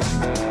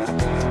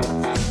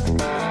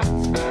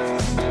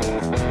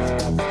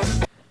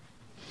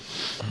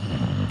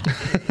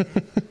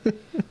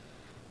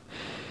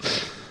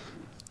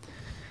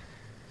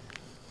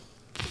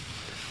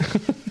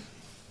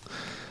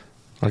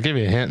 I'll give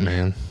you a hint,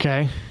 man.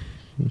 Okay.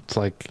 It's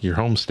like your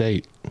home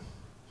state.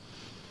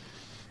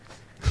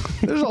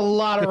 There's a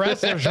lot of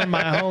wrestlers from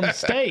my home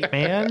state,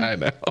 man. I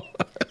know.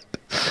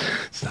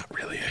 It's not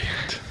really a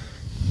hint.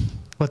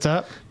 What's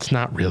up? It's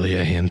not really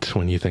a hint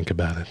when you think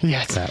about it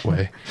Yes. that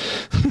way.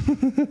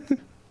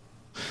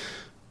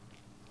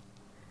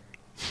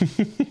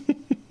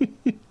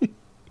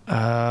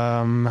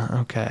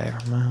 Okay.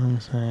 From my home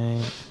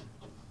state.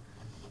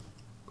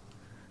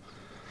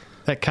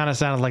 That kind of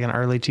sounded like an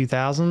early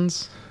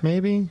 2000s,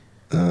 maybe?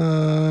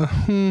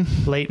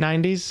 Late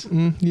 90s?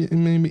 Yeah,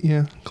 maybe,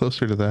 yeah,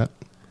 closer to that.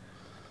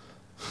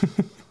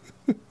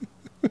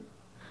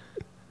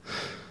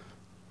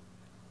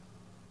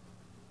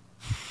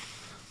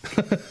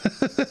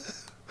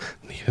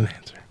 Need an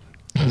answer.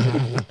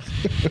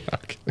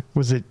 Okay.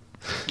 Was it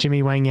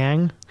Jimmy Wang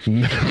Yang?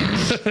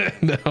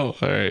 No. All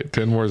right.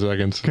 10 more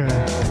seconds. Okay.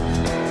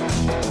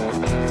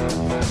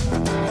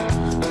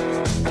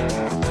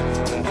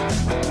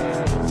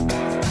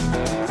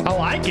 I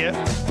like it.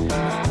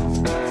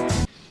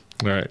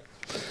 All right.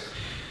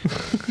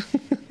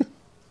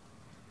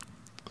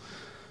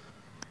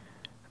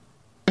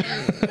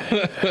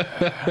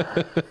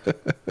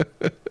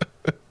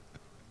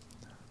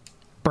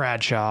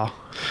 Bradshaw.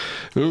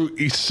 Ooh,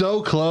 he's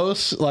so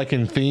close, like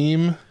in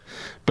theme,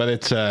 but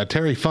it's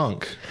Terry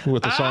Funk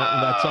with the song.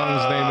 That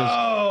song's name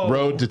is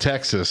 "Road to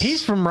Texas."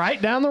 He's from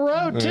right down the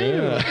road,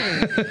 too.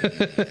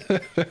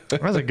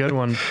 That's a good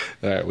one.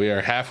 All right, we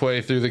are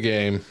halfway through the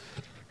game.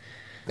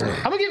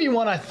 I'm going to give you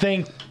one I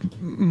think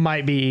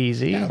might be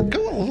easy. Yeah,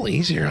 go a little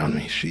easier on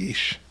me,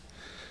 sheesh.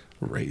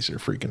 Razor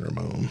freaking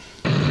Ramon.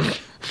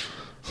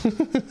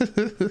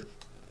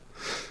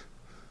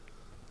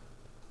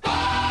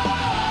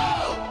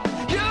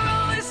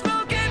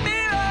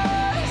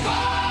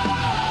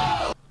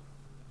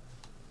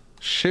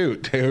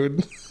 Shoot,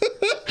 dude.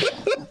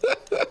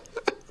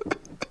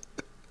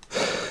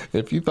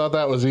 If you thought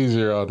that was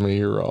easier on me,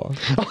 you're wrong.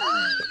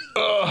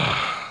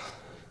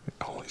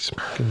 Holy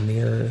smoking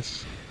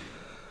mirrors.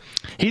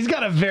 He's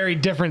got a very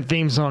different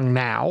theme song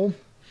now.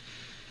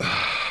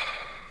 I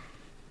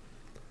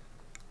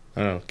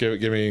don't know.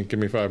 Give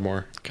me 5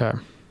 more. Okay.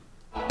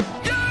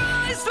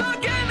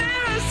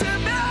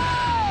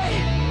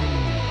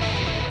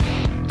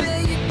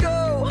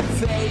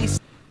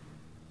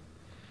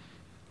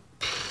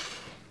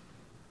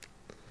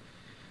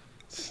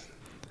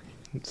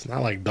 It's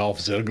not like Dolph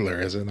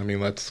Ziggler, is it? I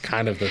mean, that's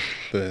kind of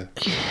the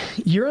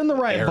You're in the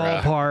right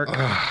Era. ballpark.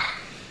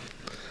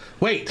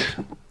 Wait.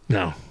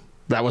 No.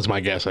 That was my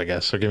guess, I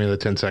guess. So give me the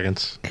 10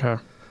 seconds.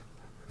 Okay.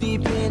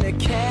 Deep in a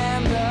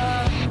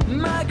camera,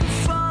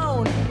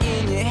 microphone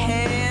in your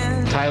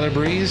hand. Tyler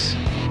Breeze?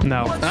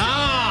 No.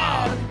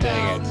 Ah!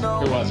 Dang it.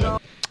 Who was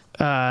it?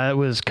 It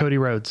was Cody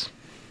Rhodes.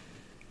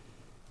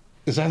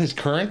 Is that his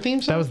current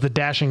theme song? That was the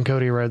Dashing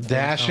Cody Rhodes. theme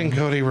Dashing song.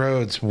 Cody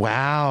Rhodes.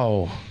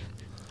 Wow.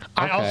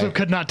 I Okay. also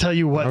could not tell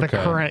you what the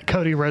Okay. current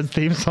Cody Rhodes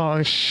theme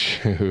song.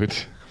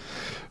 Shoot.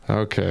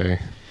 Okay.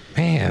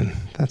 Man,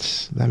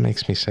 that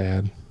makes me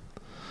sad.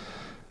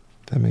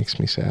 That makes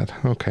me sad.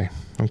 Okay.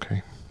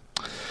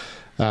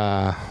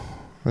 I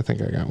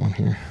think I got one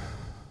here.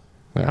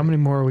 How many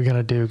more are we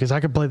gonna do? Because I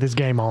could play this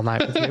game all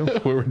night with you.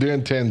 We were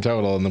doing 10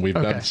 total, and then we've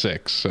Okay. done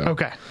 6. So.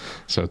 Okay.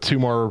 So two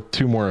more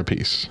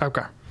apiece.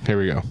 Okay. Here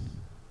we go.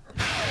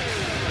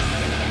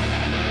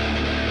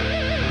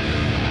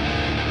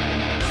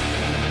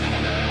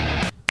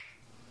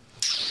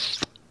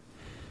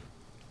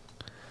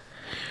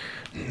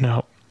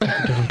 No.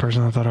 That's a different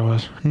person I thought I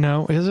was.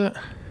 No, is it?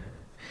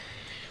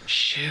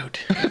 Shoot.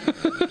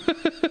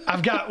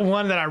 I've got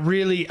one that I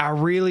really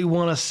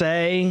want to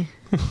say,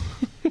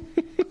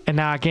 and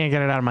now I can't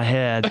get it out of my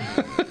head.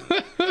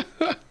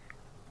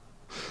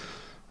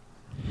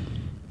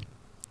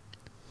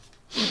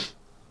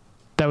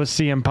 That was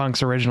CM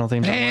Punk's original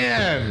theme song.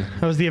 Man,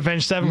 That was the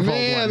Avenged Sevenfold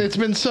one. it's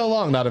been so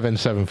long. Not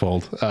Avenged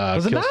Sevenfold.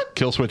 Was it not?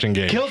 Kill Switch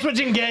Engage. Killswitch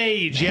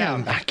Engage, yeah.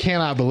 Man, I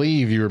cannot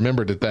believe you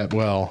remembered it that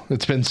well.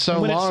 It's been so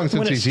long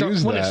since he's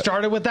used when that. it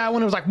started with that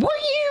one, it was like, "What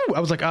are you?"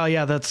 I was like, "Oh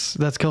yeah, that's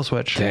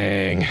Killswitch."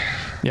 Dang.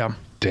 Yeah.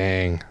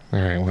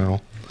 All right,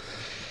 well,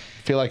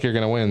 I feel like you're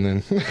going to win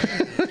then.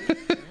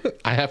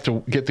 I have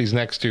to get these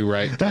next two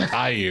right.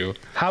 IU.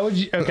 How would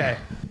you? Okay.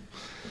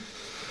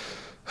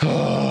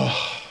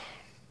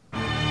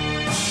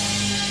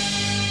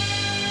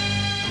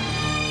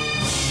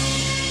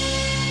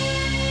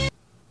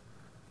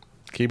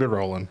 Keep it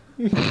rolling.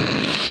 Joe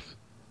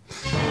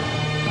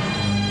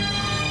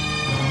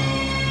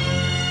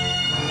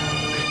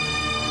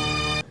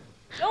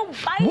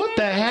Biden What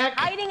the heck? is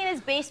hiding in his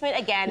basement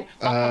again.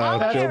 Joe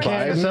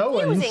Biden?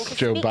 Refusing to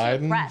Joe speak to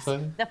Biden? the press. The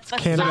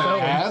Candace facade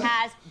Owens?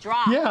 has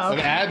dropped. Yeah. An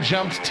ad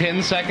jumps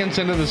 10 seconds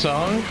into the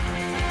song.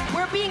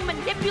 We're being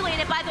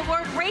manipulated by the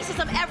word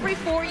racism every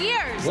 4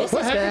 years. What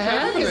the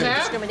heck is happening?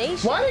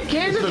 Discrimination. Why did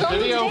Kansas The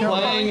video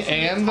playing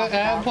and the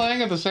ad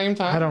playing at the same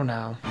time? I don't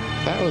know.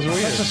 That was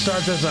weird. Let's just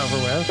start this over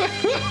with.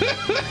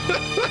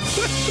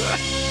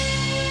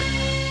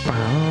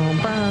 Bow,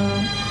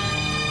 bow.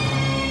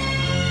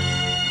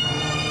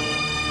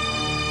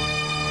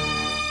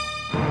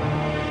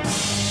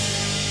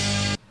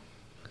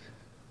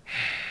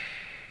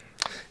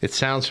 It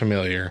sounds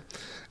familiar.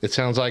 It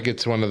sounds like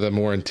it's one of the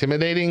more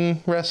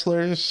intimidating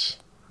wrestlers.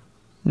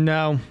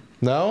 No.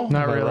 No?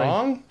 Not Am I really.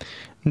 wrong?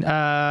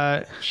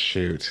 Uh,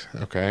 Shoot.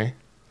 Okay.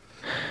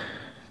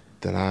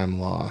 Then I'm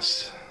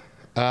lost.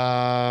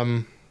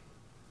 Dang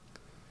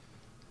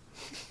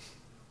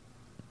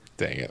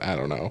it. I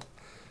don't know.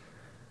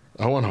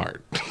 Owen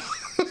Hart.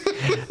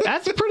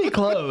 that's pretty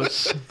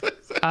close.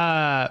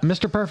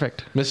 Mr.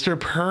 Perfect. Mr.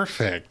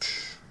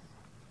 Perfect.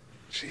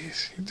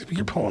 Jeez,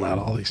 you're pulling out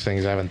all these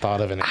things I haven't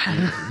thought of in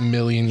a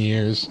million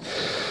years.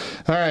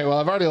 All right, well,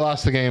 I've already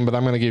lost the game, but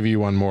I'm going to give you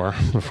one more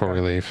before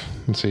we leave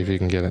and see if you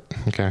can get it.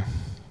 Okay.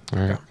 All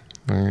right.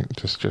 All right.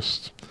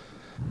 Just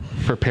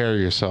prepare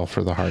yourself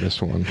for the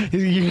hardest one.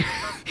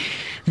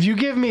 If you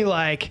give me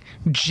like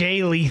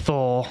Jay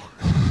Lethal.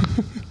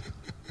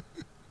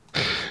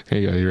 Here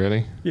you go. You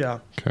ready? Yeah.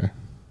 Okay.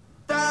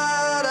 Blue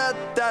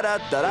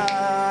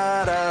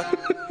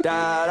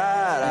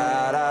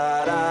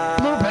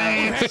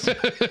pants.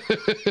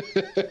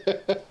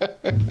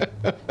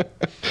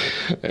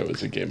 That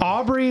was a game.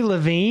 Aubrey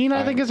Levine,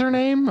 I think is her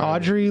name.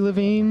 Audrey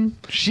Levine.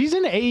 She's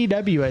in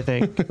AEW, I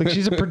think. Like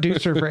she's a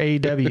producer for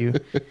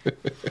AEW.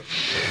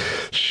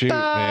 Shoot,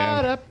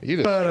 man. You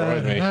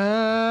destroyed me.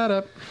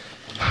 Ba-da-da-da-da.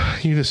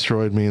 You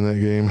destroyed me in that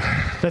game.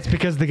 That's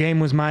because the game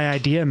was my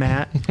idea,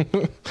 Matt.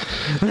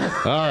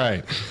 All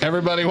right.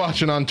 Everybody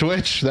watching on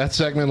Twitch, that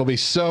segment will be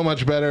so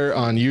much better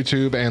on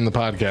YouTube and the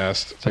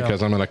podcast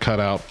because I'm going to cut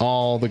out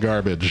all the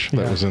garbage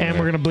that was in there. And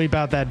we're going to bleep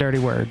out that dirty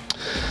word.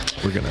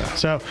 We're going to.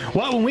 So,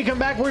 well, when we come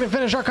back, we're going to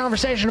finish our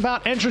conversation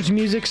about entrance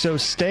music, so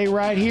stay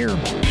right here.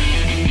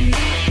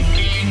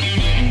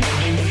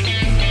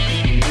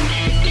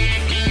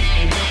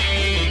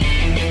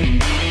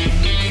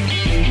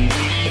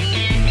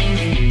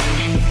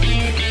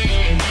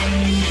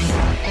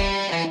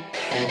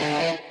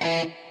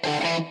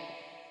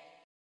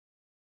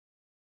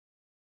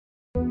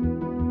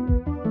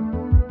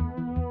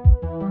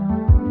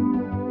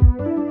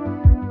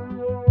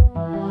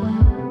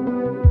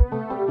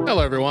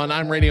 Hello, everyone.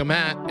 I'm Radio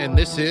Matt, and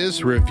this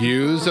is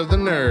Reviews of the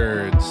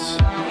Nerds.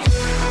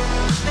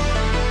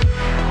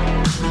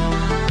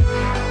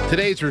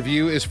 Today's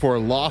review is for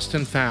Lost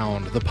and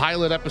Found, the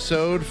pilot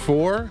episode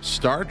for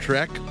Star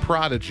Trek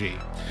Prodigy.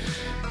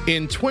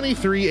 In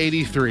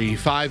 2383,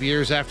 5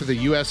 years after the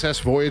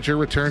USS Voyager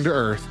returned to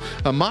Earth,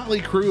 a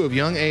motley crew of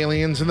young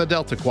aliens in the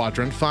Delta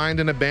Quadrant find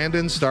an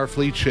abandoned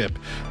Starfleet ship,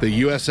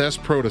 the USS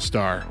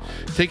Protostar.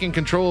 Taking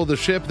control of the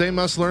ship, they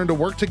must learn to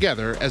work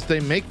together as they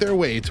make their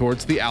way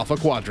towards the Alpha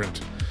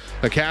Quadrant.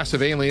 A cast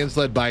of aliens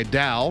led by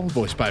Dal,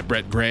 voiced by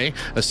Brett Gray,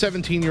 a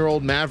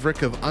 17-year-old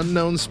maverick of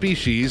unknown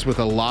species with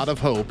a lot of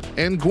hope,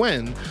 and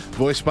Gwen,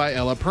 voiced by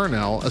Ella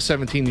Purnell, a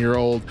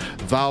 17-year-old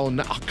Vau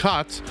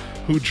N'Akat,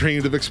 who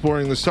dreamed of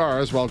exploring the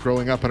stars while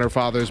growing up on her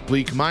father's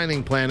bleak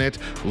mining planet,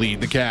 lead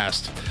the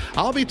cast.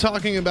 I'll be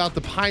talking about the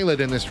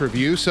pilot in this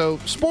review, so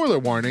spoiler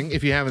warning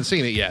if you haven't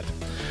seen it yet.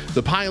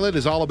 The pilot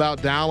is all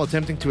about Dal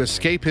attempting to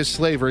escape his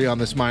slavery on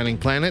this mining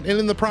planet and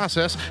in the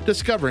process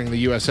discovering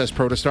the USS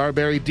Protostar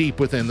buried deep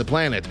within the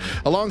planet,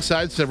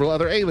 alongside several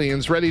other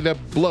aliens ready to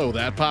blow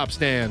that pop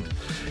stand.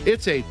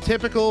 It's a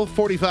typical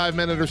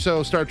 45-minute or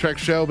so Star Trek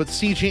show, but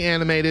CG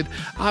animated,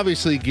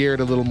 obviously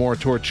geared a little more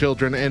toward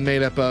children and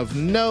made up of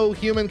no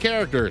human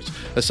characters,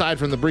 aside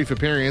from the brief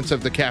appearance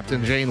of the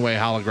Captain Janeway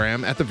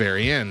hologram at the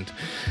very end.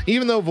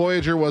 Even though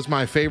Voyager was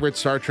my favorite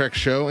Star Trek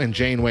show and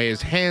Janeway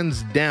is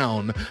hands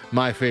down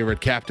my favorite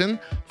captain,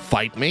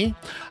 fight me,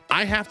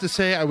 I have to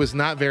say I was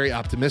not very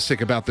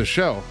optimistic about the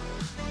show.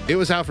 It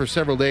was out for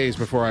several days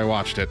before I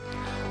watched it,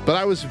 but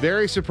I was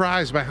very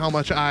surprised by how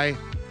much I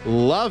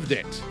loved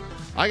it.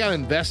 I got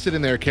invested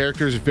in their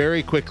characters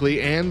very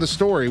quickly, and the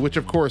story, which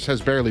of course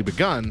has barely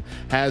begun,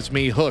 has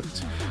me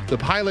hooked. The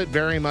pilot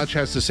very much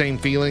has the same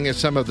feeling as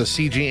some of the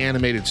CG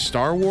animated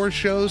Star Wars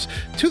shows,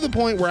 to the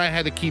point where I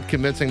had to keep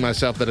convincing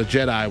myself that a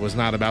Jedi was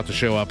not about to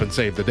show up and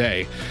save the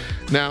day.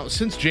 Now,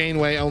 since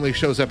Janeway only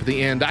shows up at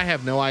the end, I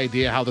have no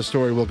idea how the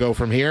story will go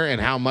from here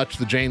and how much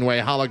the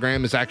Janeway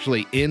hologram is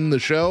actually in the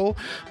show,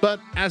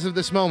 but as of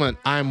this moment,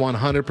 I'm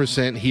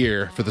 100%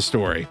 here for the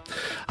story.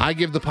 I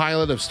give the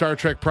pilot of Star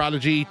Trek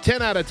Prodigy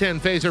 10 out of 10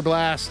 phaser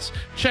blasts.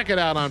 Check it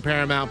out on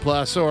Paramount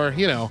Plus, or,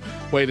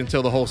 wait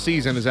until the whole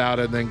season is out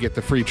and then get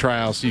the free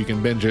trial so you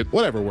can binge it,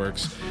 whatever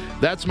works.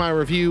 That's my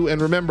review, and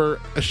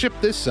remember, a ship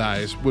this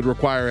size would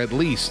require at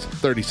least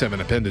 37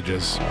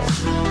 appendages.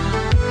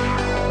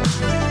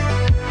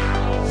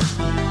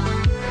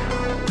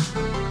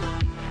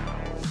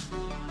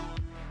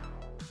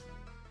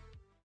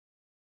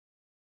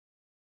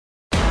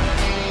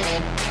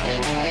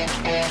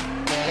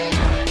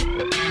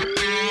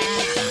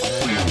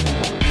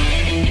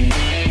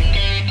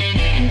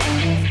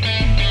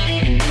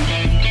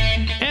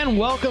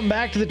 Welcome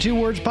back to the Two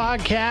Words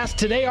Podcast.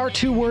 Today, our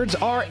two words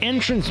are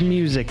entrance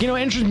music. You know,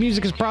 entrance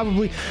music is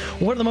probably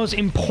one of the most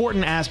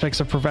important aspects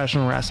of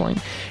professional wrestling.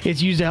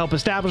 It's used to help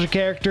establish a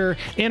character,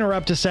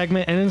 interrupt a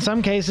segment, and in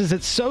some cases,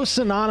 it's so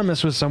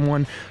synonymous with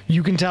someone,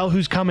 you can tell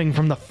who's coming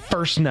from the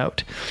first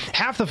note.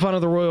 Half the fun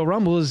of the Royal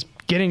Rumble is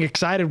getting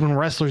excited when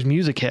wrestlers'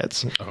 music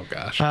hits. Oh,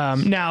 gosh.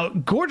 Now,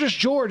 Gorgeous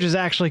George is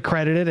actually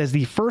credited as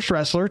the first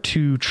wrestler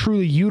to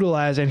truly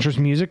utilize entrance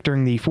music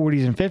during the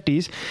 40s and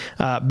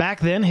 50s. Back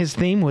then, his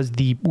theme was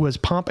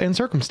Pomp and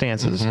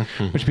Circumstances,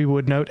 which people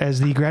would note as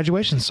the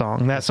graduation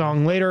song. That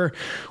song later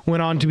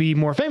went on to be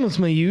more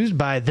famously used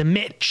by the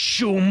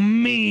Macho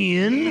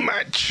Man.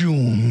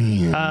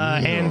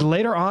 And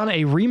later on,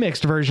 a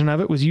remixed version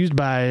of it was used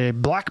by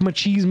Black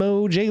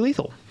Machismo Jay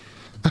Lethal.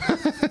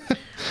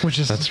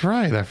 That's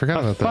right. I forgot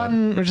about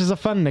that. Which is a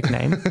fun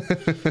nickname.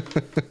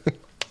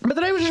 But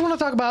today we just want to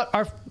talk about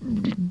our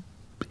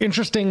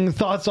interesting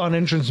thoughts on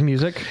entrance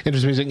music.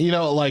 Entrance music. You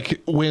know,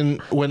 like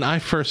when I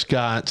first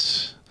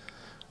got,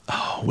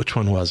 which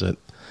one was it?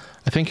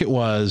 I think it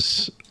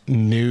was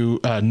No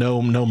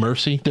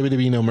Mercy,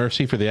 WWE No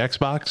Mercy for the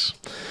Xbox,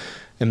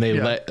 and they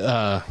let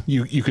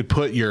you could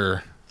put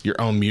your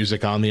own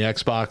music on the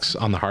Xbox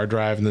on the hard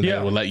drive, and then they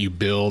would let you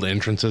build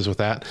entrances with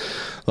that.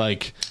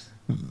 Like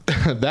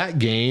that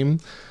game,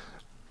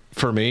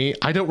 for me,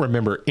 I don't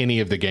remember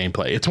any of the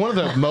gameplay. It's one of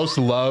the most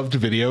loved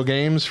video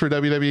games for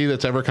WWE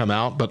that's ever come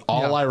out, but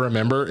all I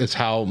remember is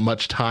how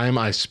much time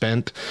I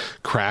spent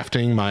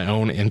crafting my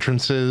own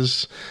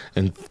entrances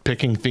and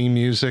picking theme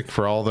music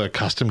for all the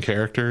custom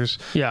characters.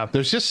 Yeah.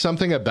 There's just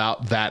something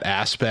about that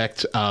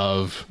aspect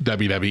of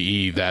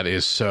WWE that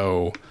is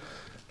so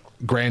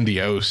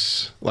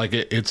grandiose. Like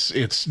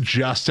it's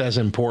just as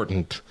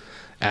important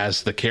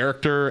as the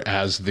character,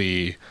 as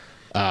the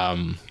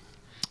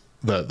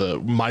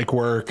mic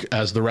work,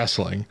 as the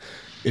wrestling,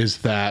 is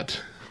that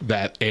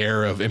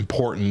air of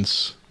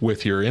importance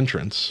with your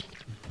entrance.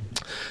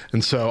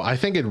 And so I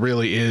think it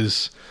really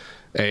is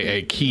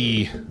a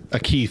key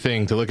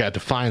thing to look at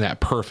to find that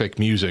perfect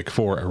music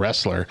for a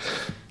wrestler.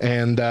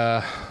 And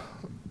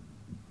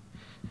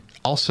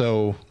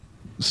also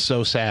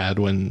so sad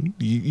when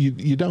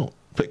you don't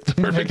pick the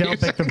perfect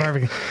music.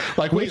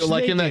 Like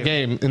in that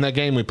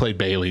game we played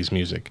Bayley's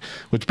music,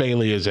 which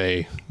Bayley is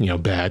a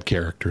bad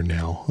character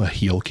now, a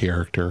heel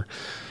character.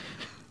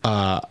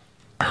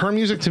 Her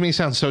music to me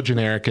sounds so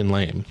generic and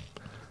lame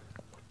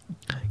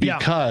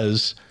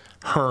because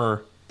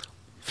her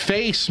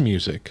face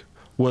music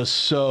was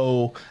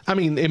so, I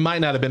mean, it might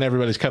not have been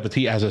everybody's cup of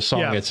tea as a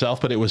song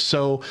itself, but it was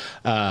so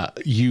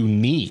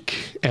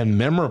unique and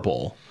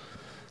memorable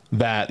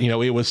that,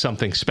 it was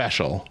something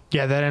special.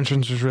 Yeah, that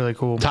entrance was really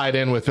cool. Tied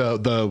in with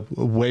the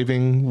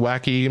waving,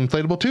 wacky,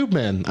 inflatable tube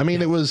men. I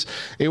mean, it was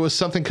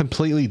something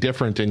completely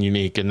different and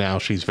unique, and now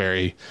she's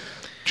very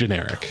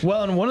generic.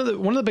 Well, and one of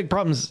the big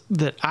problems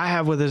that I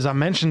have with it is I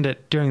mentioned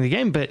it during the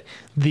game, but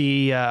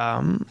the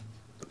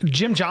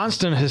Jim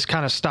Johnston has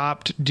kind of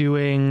stopped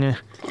doing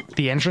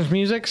the entrance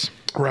musics.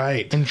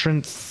 Right.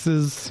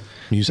 Entrances.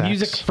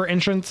 Music for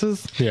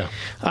entrances. Yeah.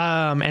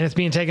 And it's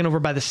being taken over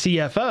by the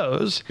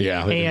CFOs.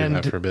 Yeah, they've been doing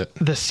that for a bit.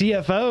 The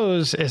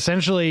CFOs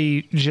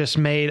essentially just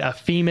made a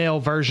female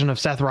version of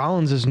Seth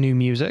Rollins' new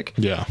music.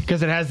 Yeah.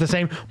 Because it has the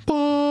same...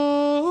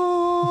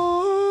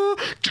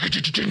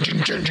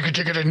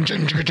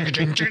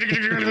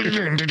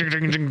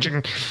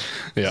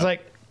 It's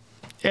like...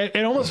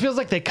 It almost feels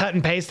like they cut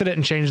and pasted it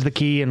and changed the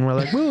key, and we're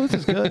like, "Whoa, this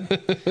is good."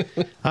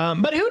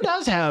 But who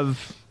does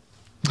have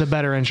the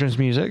better entrance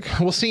music?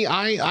 Well, see,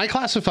 I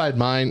classified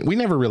mine. We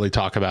never really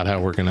talk about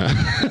how we're gonna,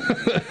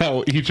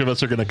 how each of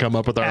us are gonna come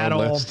up with our own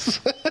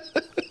lists.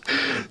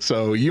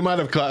 So you might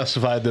have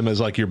classified them as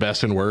like your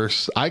best and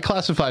worst. I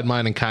classified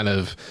mine in kind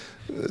of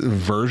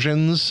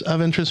versions of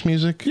entrance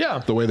music. Yeah,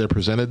 the way they're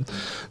presented.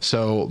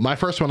 So my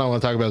first one I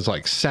want to talk about is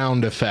like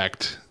sound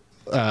effect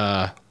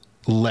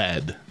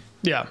led.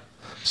 Yeah.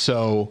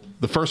 So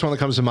the first one that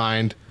comes to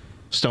mind,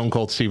 Stone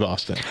Cold Steve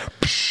Austin.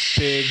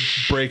 Big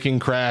breaking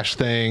crash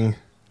thing,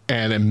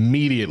 and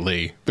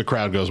immediately the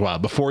crowd goes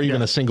wild before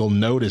even a single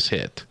note is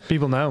hit.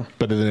 People know.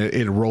 But then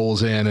it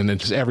rolls in,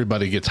 and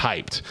everybody gets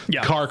hyped.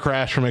 Yeah. Car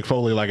crash from Mick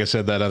Foley, like I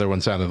said, that other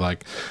one sounded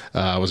like,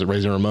 was it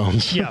Raising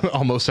Ramones? Yeah.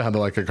 Almost sounded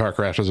like a car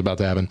crash was about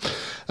to happen.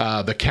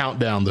 The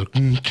countdown, the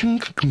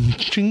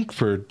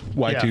for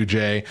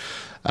Y2J.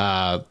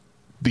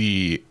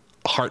 The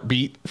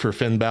heartbeat for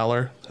Finn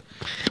Balor.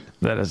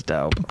 That is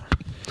dope.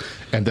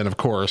 And then, of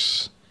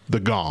course, the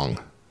gong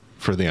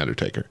for The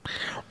Undertaker.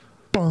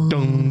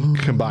 Dung,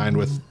 combined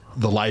with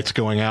the lights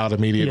going out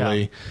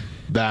immediately.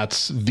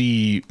 that's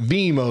the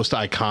most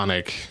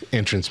iconic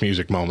entrance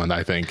music moment,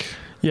 I think,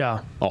 Yeah.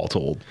 all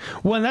told.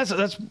 Well, and that's.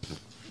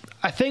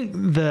 I think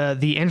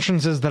the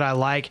entrances that I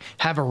like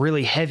have a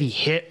really heavy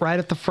hit right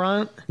at the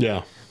front.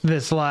 Yeah.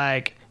 That's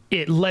like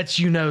it lets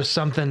you know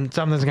something's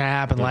gonna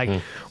happen. Like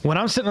when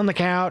I'm sitting on the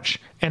couch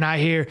and I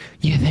hear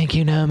 "You think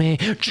you know me,"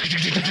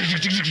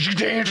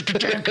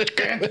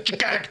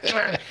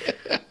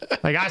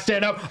 like I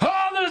stand up.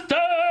 All this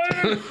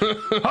time,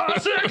 I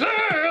see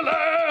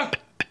clearly.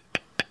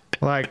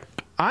 Like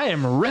I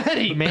am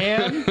ready,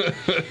 man.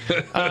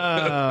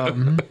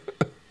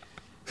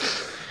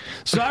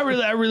 So I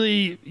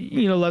really,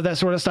 love that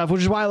sort of stuff,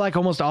 which is why I like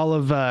almost all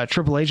of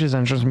Triple H's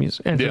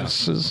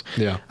entrances.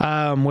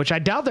 Yeah. Which I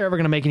doubt they're ever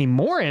going to make any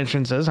more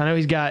entrances. I know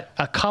he's got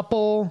a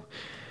couple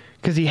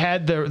because he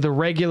had the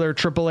regular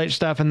Triple H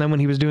stuff, and then when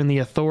he was doing the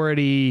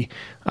Authority,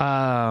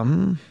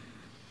 there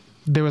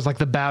was like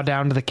the Bow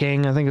Down to the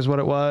King, I think is what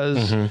it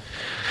was.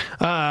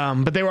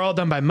 But they were all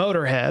done by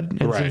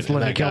Motorhead, and Right, since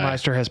Lemmy that guy.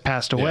 Kilmister has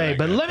passed away. that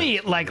But guy.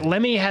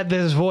 Lemmy had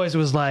this voice,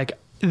 was like,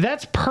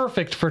 that's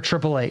perfect for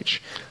Triple H.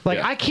 Like,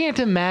 Yeah. I can't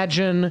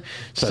imagine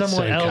someone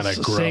same else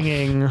kinda gruff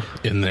singing.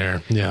 In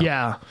there. Yeah.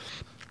 Yeah.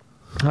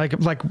 Like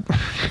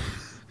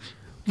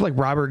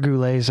Robert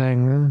Goulet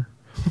sang.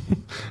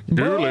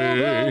 Bow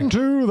down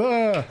to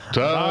the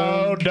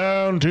bow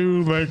down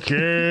to the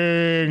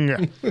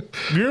king.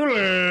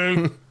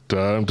 Goulet.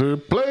 Time to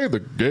play the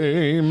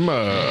game.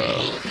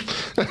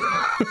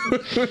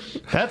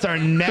 That's our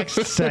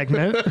next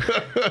segment.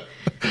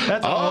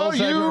 That's a whole Are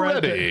segment you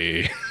right there.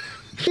 ready?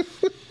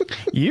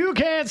 You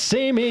can't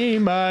see me,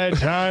 my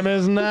time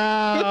is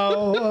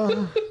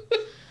now.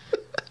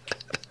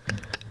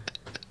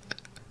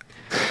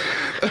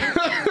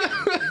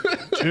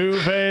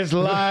 Two-faced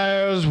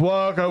liars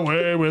walk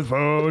away with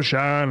faux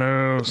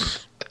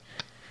shyness.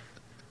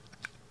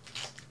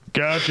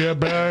 Got you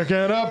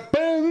backing up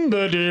in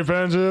the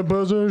defensive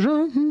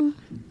position.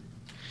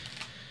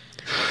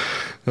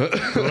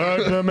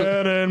 Like the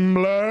men in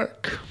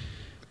black.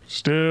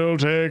 Still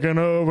taking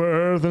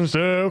over Earth and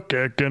still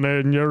kicking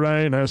in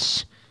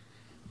Uranus.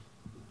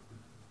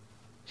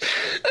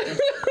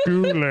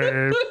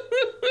 Kool-Aid.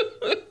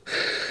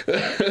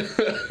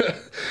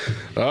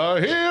 I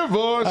hear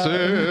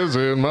voices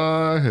in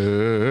my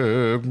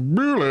head.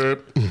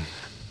 Bullet.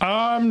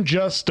 I'm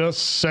just a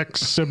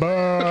sexy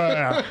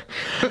boy.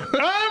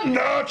 I'm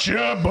not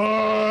your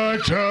boy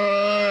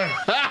toy.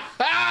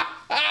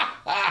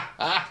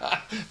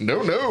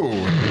 No. No,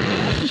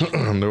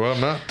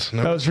 I'm not.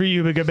 No. That was for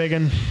you, Bigga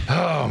Biggin.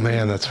 Oh,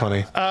 man, that's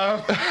funny. How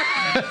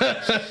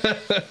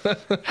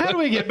do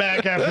we get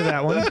back after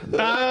that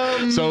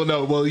one? So,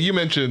 no, well, you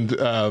mentioned,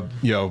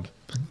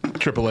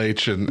 Triple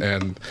H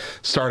and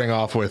starting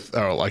off with,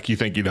 like You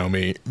Think You Know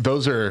Me.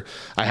 Those are,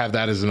 I have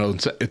that as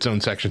its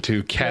own section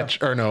too.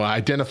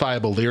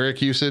 Identifiable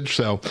lyric usage.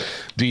 So,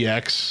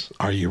 DX,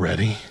 Are You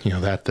Ready? You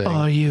know, that thing.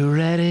 Are you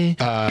ready?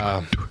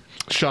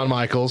 Shawn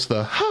Michaels,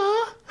 the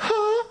ha,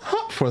 ha,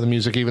 ha, before the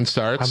music even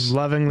starts. I'm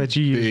loving that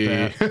you use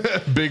that.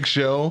 The Big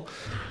Show.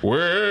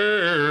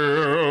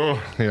 Well,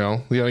 you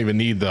don't even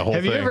need the whole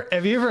Have thing.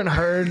 you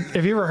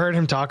ever heard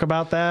him talk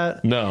about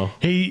that? No.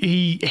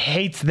 He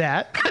hates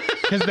that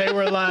because they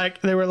were like,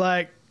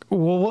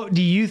 well, what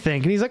do you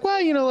think? And he's like,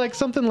 well, like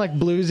something like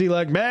bluesy,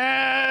 like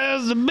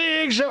 "There's a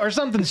Big Show" or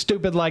something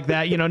stupid like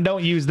that.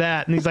 Don't use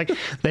that. And he's like,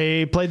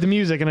 they played the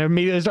music and it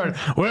immediately started.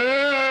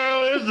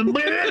 Well, it's the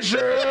Big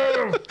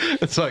Show.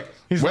 It's like,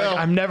 He's like,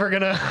 I'm never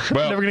gonna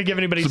give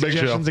anybody it's a Big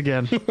suggestions Show.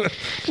 again.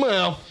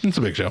 Well, it's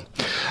a Big Show.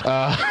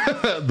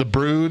 The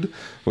Brood,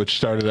 which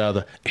started out of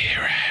the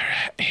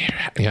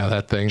yeah,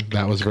 that thing.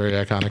 That was very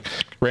iconic.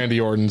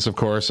 Randy Orton's, of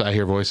course. I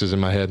Hear Voices in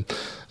My Head.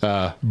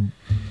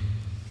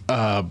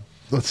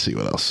 Let's see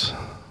what else.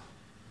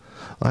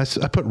 I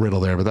put Riddle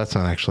there, but that's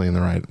not actually in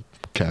the right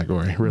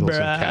category. Riddle's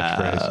in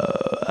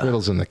catchphrase.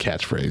 Riddle's in the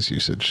catchphrase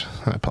usage.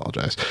 I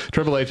apologize.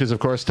 Triple H is, of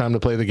course, Time to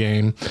Play the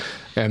Game.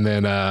 And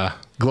then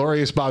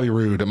Glorious Bobby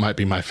Roode. It might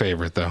be my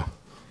favorite, though.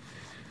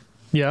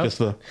 Yeah. Just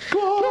the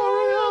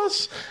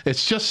Glorious.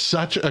 It's just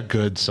such a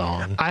good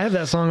song. I have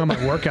that song on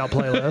my workout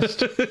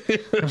playlist.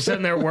 I'm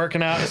sitting there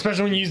working out,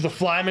 especially when you use the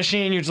fly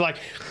machine. You're just like,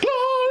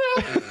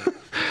 Gloria!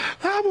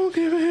 I won't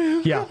give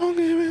in. Yeah. I won't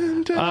give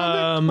in.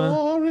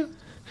 Victoria.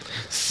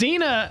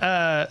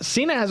 Cena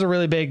has a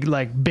really big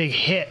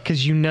hit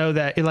because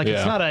that Yeah.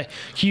 it's not a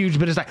huge,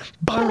 but it's like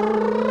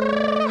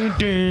dun,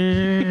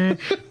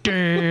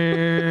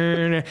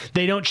 dun.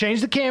 They don't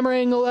change the camera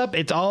angle up.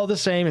 It's all the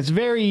same. It's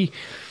very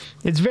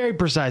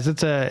precise.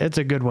 It's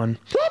a good one.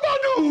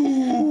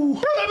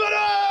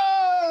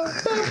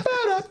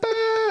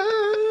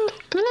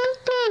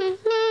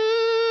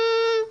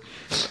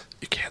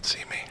 You can't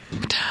see me.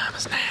 Time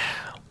is now.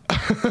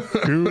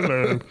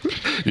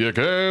 You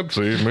can't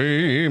see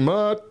me.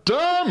 My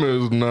time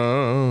is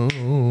now.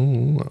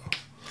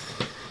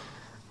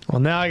 Well,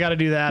 now I got to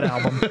do that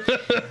album.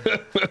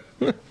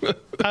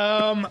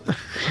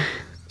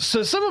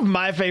 So some of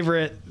my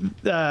favorite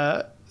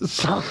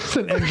songs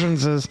and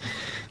entrances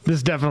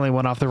This definitely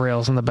went off the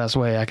rails in the best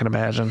way I can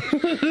imagine.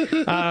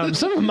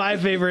 Some of my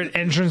favorite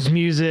entrance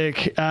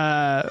music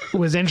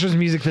was entrance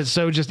music that's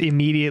so just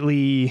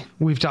immediately,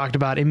 we've talked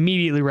about,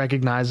 immediately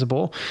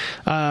recognizable.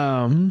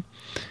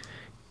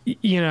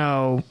 You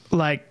know,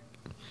 like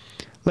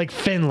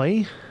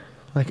Finley.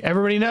 Like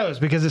everybody knows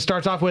because it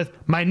starts off with,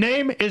 "My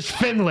name is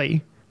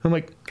Finley." I'm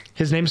like,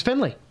 his name's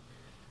Finley.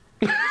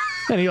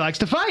 And he likes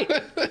to fight.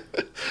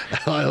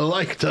 I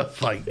like to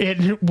fight.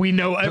 We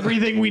know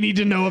everything we need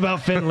to know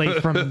about Finley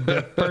from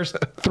the first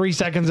 3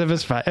 seconds of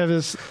his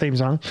theme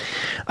song.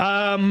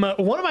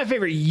 One of my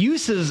favorite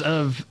uses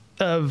of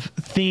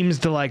themes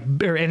to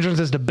or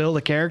entrances to build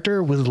a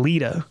character was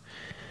Lita,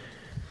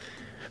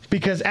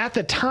 because at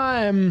the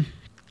time,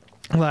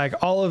 like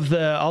all of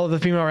the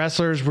female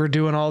wrestlers were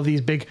doing all these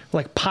big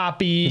like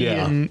Poppy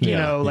and you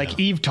know like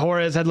Eve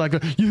Torres had like a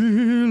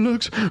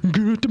looks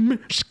good to me,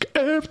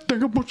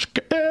 everything about she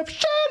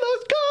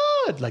looks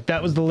good, like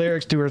that was the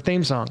lyrics to her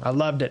theme song. I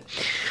loved it.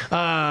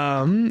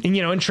 And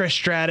you know, and Trish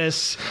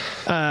Stratus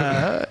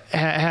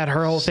had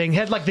her whole thing,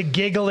 had like the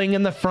giggling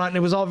in the front, and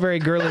it was all very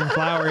girly and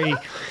flowery.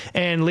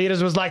 And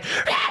Lita's was like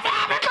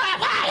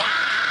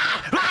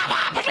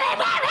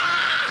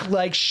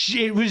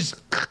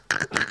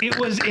it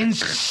was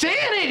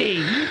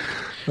insanity,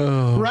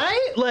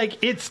 right? Like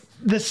it's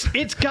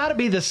got to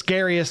be the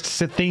scariest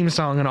theme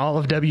song in all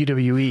of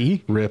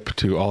WWE. Rip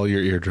to all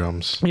your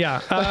eardrums. Yeah,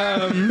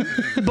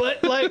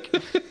 but like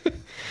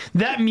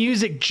that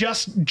music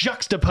just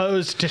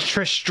juxtaposed to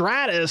Trish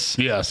Stratus,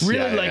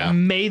 really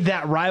made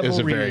that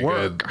rivalry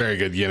work. Very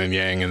good yin and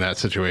yang in that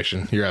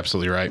situation. You're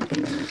absolutely right.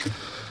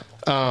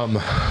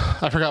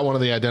 I forgot one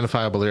of the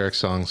identifiable lyric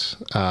songs.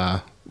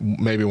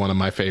 Maybe one of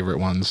my favorite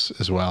ones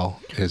as well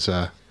is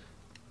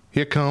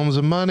 "Here Comes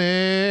the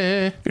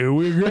Money, here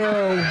we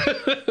go."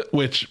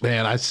 Which,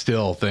 man, I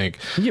still think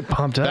you get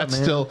pumped up.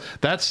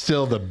 That's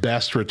still the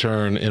best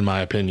return in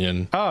my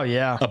opinion. Oh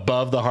yeah,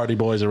 above the Hardy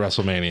Boys of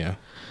WrestleMania.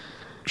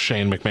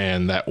 Shane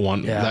McMahon,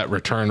 that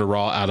return to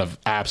Raw out of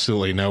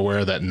absolutely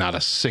nowhere that not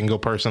a single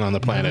person on the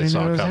planet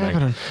saw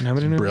coming.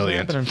 Nobody knew.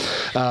 Brilliant.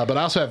 But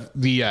I also have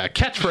the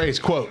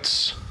catchphrase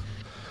quotes.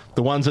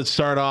 The ones that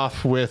start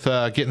off with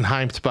getting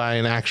hyped by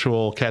an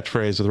actual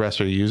catchphrase that the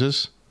wrestler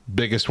uses.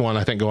 Biggest one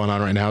I think going on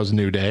right now is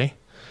 "New Day."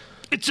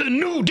 It's a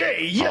new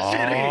day. Yes,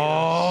 it is.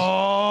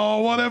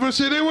 Oh, whatever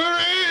city we're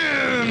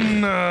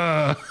in.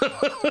 I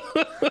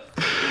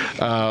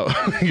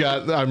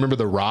remember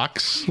The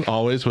Rock's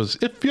always was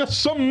 "If you're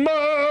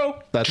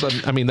somehow."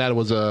 That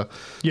was a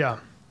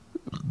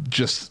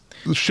just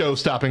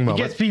show-stopping moment.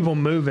 It gets people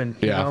moving.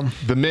 You know?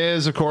 The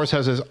Miz, of course,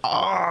 has his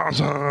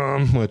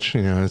 "awesome," which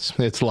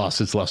it's lost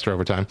its luster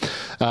over time.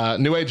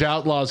 New Age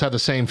Outlaws have the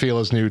same feel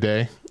as New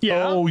Day.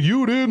 Yeah. Oh,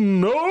 you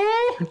didn't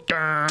know?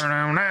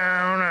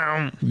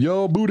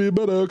 Your booty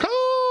better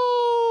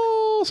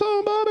call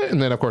somebody.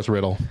 And then, of course,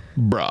 Riddle.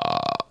 Bruh.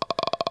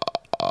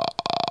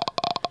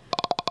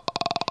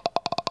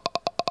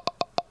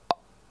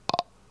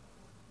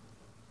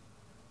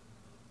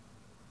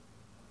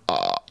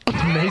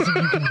 Amazing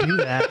you can do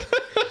that.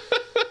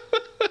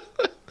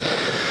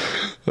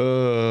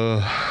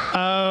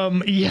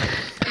 Yeah.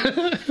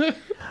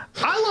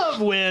 I love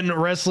when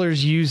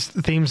wrestlers use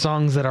theme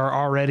songs that are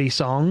already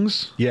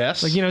songs.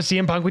 Yes. Like, you know,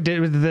 CM Punk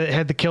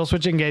had the Kill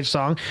Switch Engage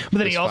song, but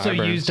then he also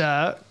used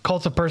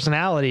Cult of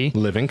Personality.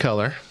 Living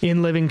Color.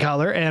 In Living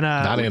Color. And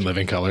not in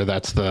Living Color.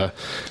 That's the...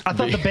 I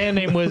thought the band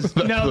name was...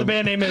 the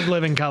band name is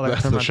Living Color.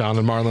 That's the Sean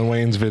and Marlon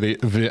Wayans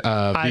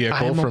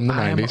vehicle from the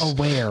 90s. I am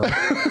aware.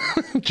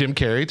 Jim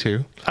Carrey,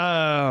 too.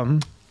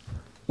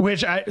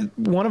 Which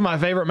one of my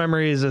favorite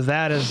memories of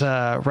that is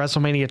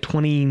WrestleMania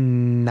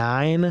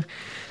 29, I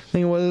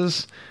think it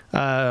was.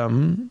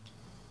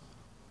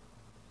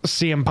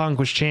 CM Punk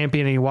was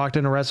champion and he walked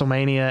into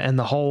WrestleMania and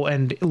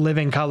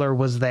Living Color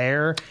was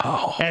there.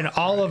 Oh. And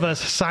all of us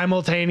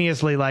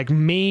simultaneously, like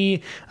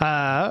me,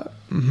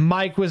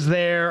 Mike was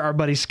there, our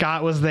buddy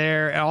Scott was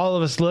there, and all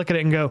of us look at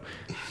it and go,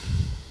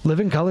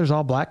 Living Color's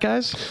all black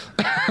guys?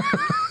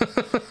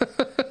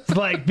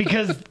 Like,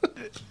 because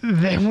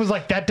then was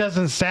like, that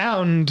doesn't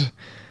sounds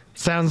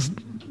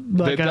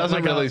like it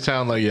doesn't really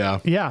sound like yeah.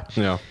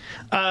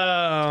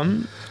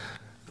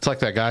 It's like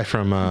that guy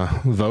from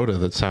Voda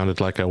that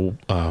sounded like a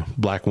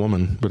black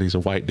woman, but he's a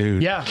white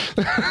dude. Yeah,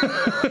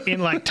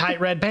 in like tight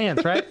red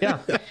pants, right? Yeah.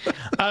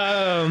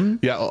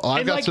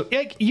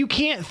 You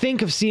can't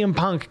think of CM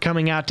Punk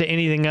coming out to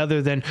anything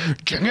other than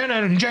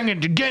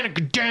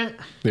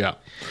yeah.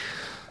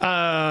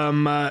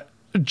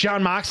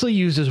 John Moxley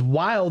uses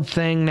Wild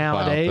Thing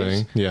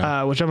nowadays,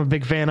 which I'm a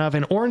big fan of.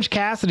 And Orange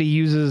Cassidy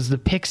uses the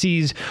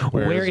Pixies'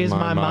 Where Is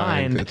My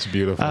Mind? It's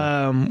beautiful.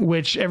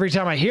 Which every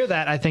time I hear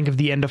that, I think of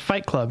the end of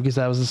Fight Club, because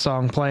that was the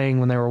song playing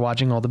when they were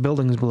watching all the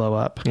buildings blow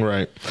up.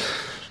 Right.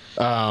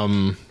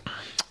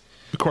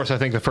 Of course, I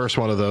think the first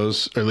one of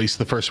those, or at least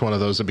the first one of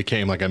those that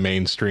became like a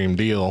mainstream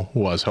deal,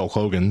 was Hulk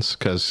Hogan's,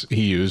 because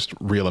he used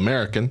Real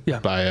American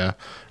by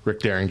Rick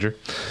Derringer.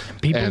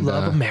 People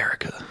love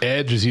America.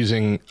 Edge is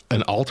using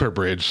an Alter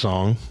Bridge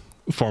song,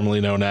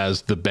 formerly known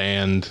as the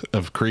Band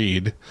of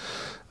Creed,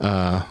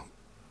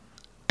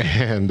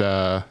 and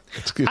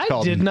it's I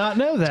called, did not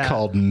know that. It's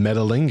called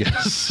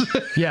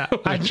Metalingus. Yeah,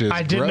 I which is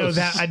did know gross.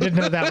 that. I did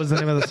know that was the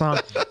name of the song.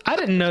 I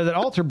didn't know that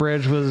Alter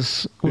Bridge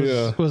was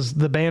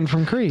the band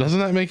from Creed. Doesn't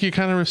that make you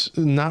kind of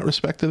not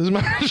respect it as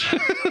much?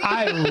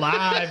 I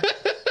lied.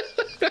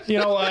 You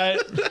know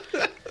what?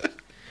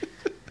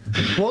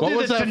 We'll do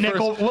this to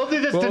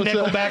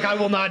Nickelback. I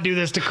will not do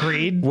this to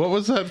Creed. What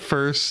was that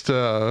first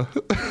that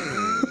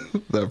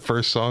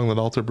first song that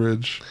Alter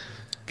Bridge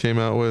came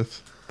out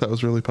with that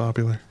was really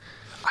popular?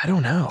 I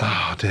don't know.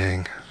 Oh,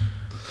 dang.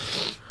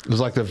 It was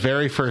like the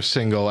very first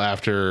single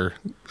after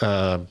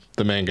the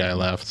main guy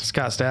left.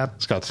 Scott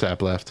Stapp. Scott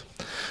Stapp left.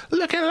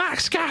 Looking like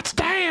Scott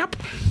Stapp.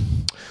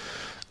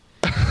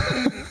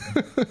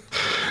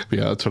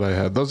 Yeah, that's what I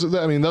had.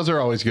 Those are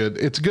always good.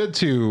 It's good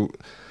to...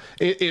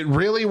 It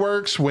really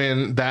works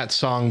when that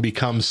song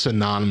becomes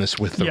synonymous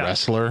with the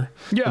wrestler.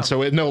 Yeah. And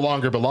so it no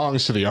longer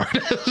belongs to the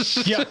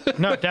artist. Yeah.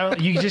 No,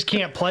 you just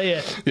can't play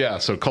it. Yeah,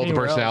 so Cult of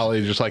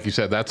Personality, just like you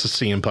said, that's a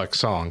CM Punk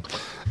song.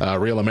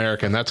 Real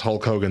American, that's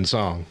Hulk Hogan's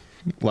song.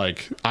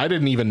 Like, I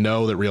didn't even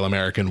know that Real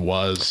American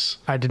was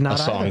a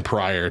song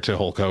prior to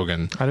Hulk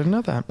Hogan. I didn't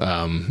know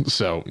that.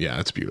 So, yeah,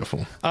 it's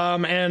beautiful.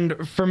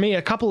 And for me,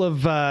 a couple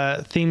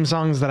of theme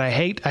songs that I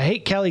hate. I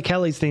hate Kelly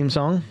Kelly's theme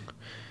song.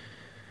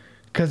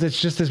 Because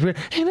it's just this weird...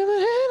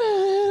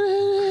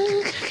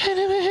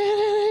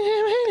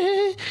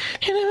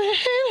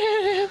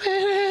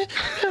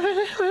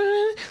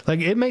 Like,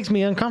 it makes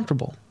me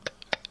uncomfortable.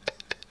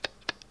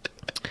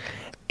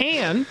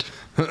 And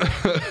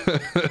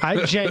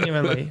I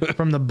genuinely,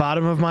 from the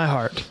bottom of my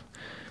heart,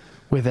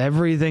 with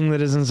everything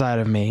that is inside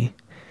of me,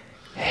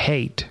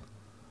 hate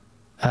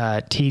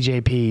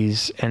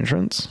TJP's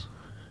entrance.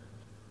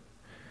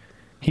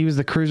 He was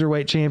the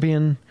cruiserweight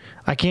champion.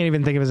 I can't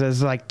even think of it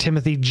as like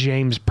Timothy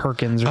James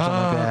Perkins or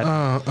something like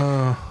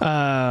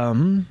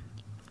that.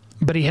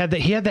 But he had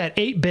that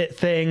 8-bit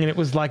thing, and it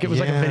was like a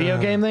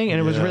video game thing, and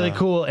it was really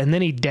cool. And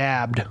then he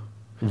dabbed.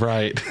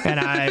 Right. And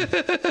I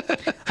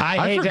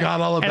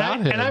forgot all about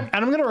him. And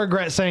I'm going to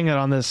regret saying it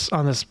on this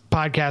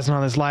podcast and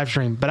on this live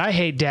stream, but I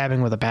hate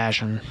dabbing with a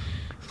passion.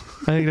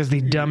 I think it's the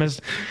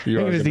dumbest.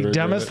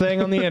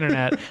 Thing on the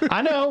internet.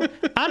 I know.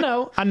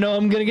 I'm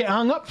going to get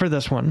hung up for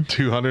this one.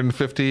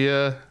 250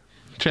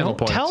 channel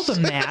points. Tell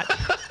them that.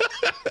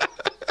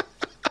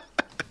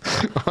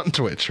 On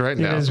Twitch right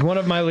now. It is one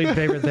of my least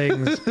favorite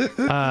things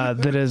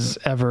that has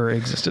ever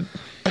existed.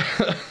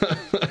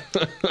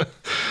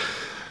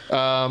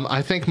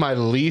 I think my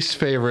least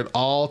favorite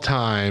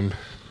all-time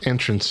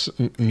entrance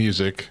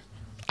music.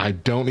 I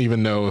don't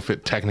even know if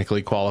it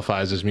technically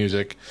qualifies as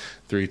music.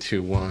 3,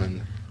 2,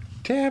 1.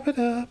 Dab it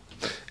up.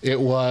 It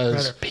was... I'd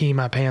rather pee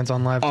my pants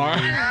on live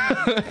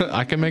TV.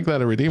 I can make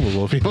that a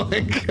redeemable if you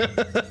like.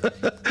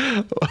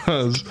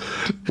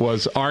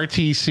 was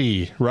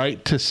RTC,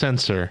 Right to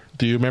Censor.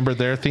 Do you remember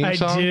their theme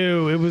song? I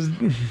do. It was...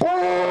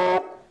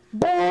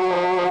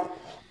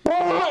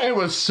 It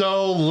was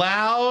so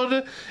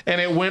loud, and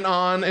it went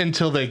on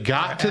until they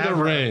got to the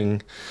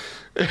ring.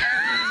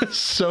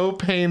 So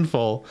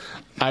painful.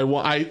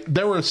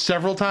 There were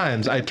several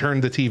times I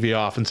turned the TV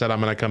off and said,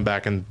 I'm going to come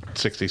back in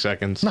 60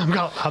 seconds.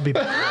 I'll be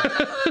back.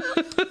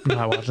 I'm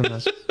not watching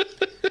this.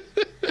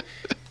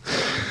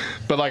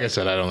 But like I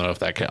said, I don't know if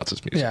that counts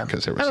as music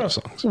because there were some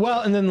songs.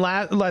 Well, and then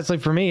lastly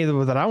for me,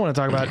 that I want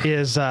to talk about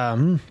is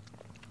a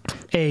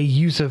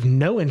use of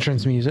no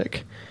entrance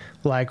music.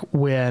 Like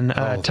when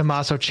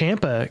Tommaso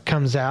Ciampa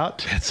comes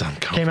out. It's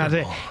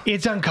uncomfortable.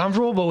 It's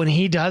uncomfortable, but when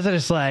he does it,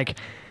 it's like,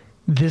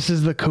 this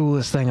is the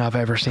coolest thing I've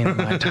ever seen in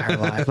my entire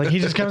life. Like, he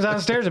just comes out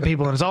and stares at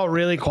people, and it's all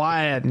really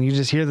quiet, and you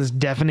just hear this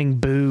deafening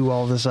boo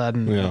all of a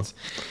sudden. Yeah.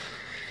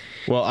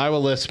 Well, I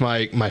will list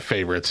my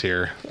favorites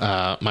here.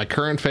 My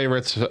current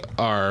favorites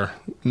are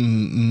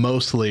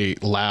mostly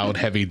loud,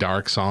 heavy,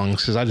 dark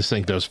songs, because I just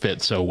think those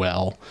fit so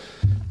well.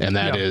 And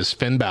that is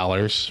Finn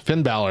Balor's.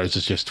 Finn Balor's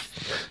is just,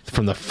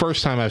 from the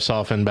first time I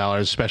saw Finn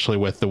Balor's, especially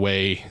with the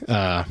way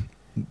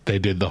they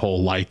did the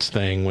whole lights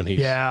thing when he's...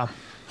 Yeah.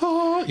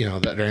 Oh,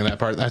 that during that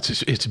part,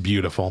 it's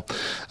beautiful.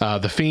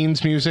 The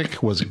Fiend's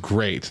music was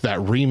great. That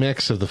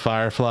remix of the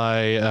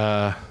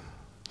Firefly...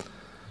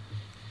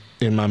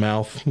 in my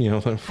mouth,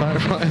 the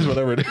fireflies,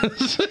 whatever it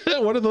is.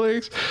 What are the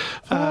lyrics?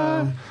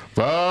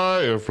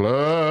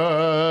 Fireflies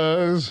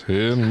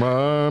in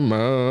my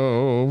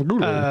mouth.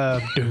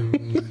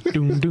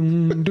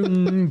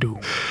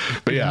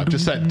 But yeah,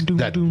 just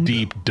that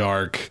deep,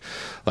 dark,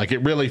 like it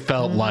really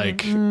felt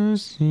like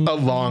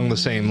along the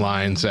same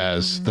lines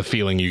as the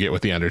feeling you get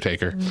with The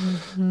Undertaker.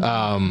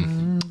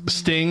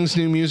 Sting's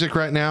new music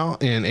right now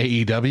in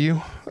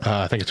AEW.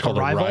 I think it's called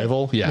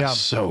Arrival. Yeah,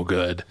 so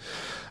good.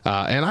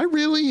 And I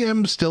really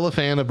am still a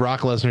fan of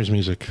Brock Lesnar's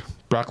music.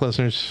 Brock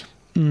Lesnar's...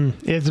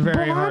 it's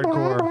very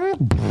hardcore.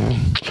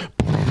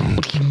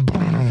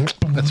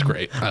 That's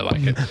great. I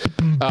like it.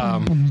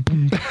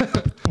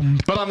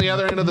 But on the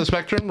other end of the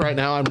spectrum, right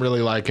now, I'm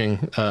really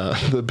liking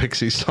the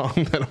Pixies song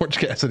that Orange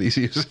Cassidy's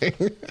using.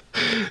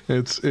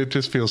 It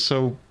just feels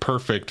so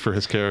perfect for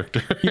his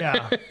character.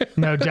 Yeah.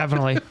 No,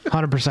 definitely.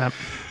 100%.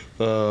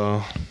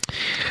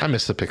 I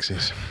miss the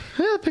Pixies.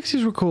 Yeah,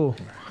 Pixies were cool.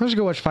 I should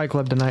go watch Fight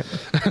Club tonight.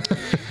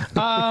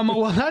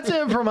 Well, that's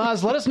it from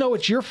us. Let us know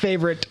what your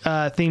favorite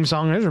theme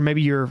song is, or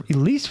maybe your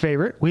least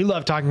favorite. We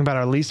love talking about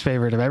our least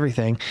favorite of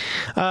everything.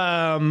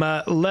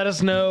 Let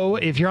us know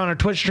if you're on our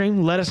Twitch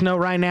stream. Let us know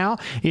right now.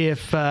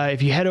 If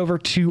you head over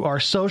to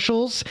our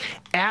socials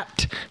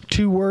at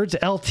 2 words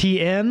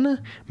LTN.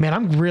 Man,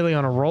 I'm really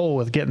on a roll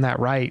with getting that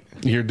right.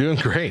 You're doing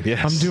great.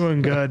 Yes, I'm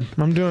doing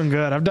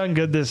good. I've done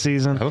good this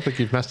season. I don't think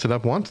you've messed it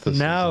up once this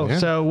season. Yeah.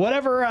 So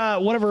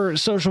whatever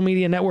social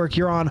media network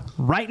you're on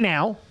right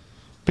now,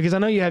 because I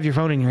know you have your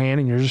phone in your hand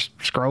and you're just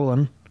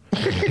scrolling,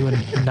 doing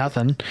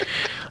nothing.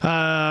 Go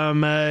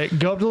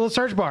up to the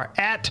search bar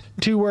at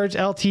 2 words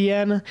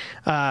LTN.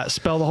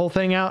 Spell the whole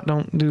thing out.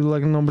 Don't do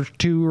like number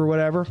 2 or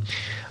whatever.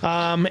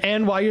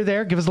 And while you're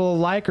there, give us a little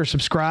like or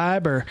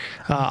subscribe or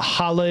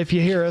holla if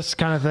you hear us,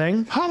 kind of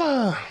thing.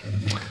 Holla!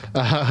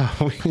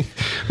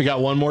 We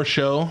got one more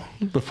show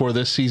before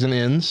this season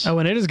ends. Oh,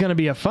 and it is going to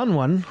be a fun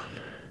one.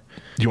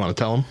 Do you want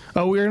to tell them?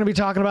 Oh, we're going to be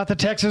talking about the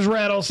Texas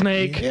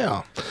rattlesnake.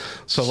 Yeah.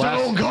 So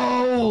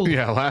cold.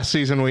 Yeah, last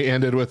season we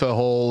ended with a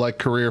whole like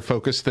career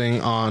focus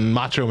thing on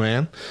Macho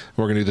Man.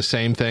 We're going to do the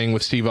same thing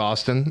with Steve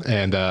Austin,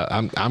 and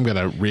I'm going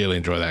to really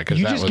enjoy that because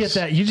you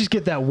just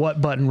get that what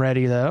button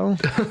ready though.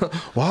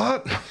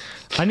 What?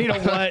 I need a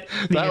what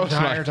the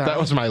entire time. That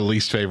was my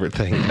least favorite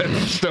thing that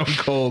Stone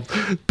Cold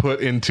put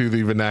into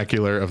the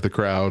vernacular of the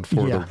crowd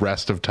for the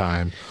rest of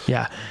time.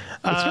 Yeah.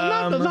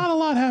 Not a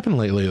lot happened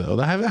lately, though.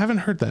 I haven't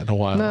heard that in a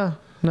while.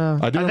 No.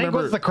 I think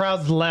once the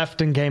crowds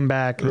left and came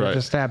back, they're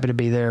just happy to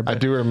be there. But. I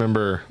do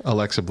remember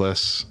Alexa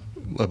Bliss's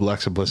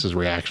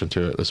reaction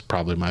to it was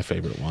probably my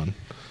favorite one.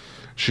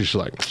 She's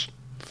like,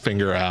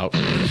 finger out.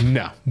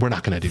 No, we're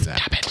not going to do that.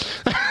 Stop it.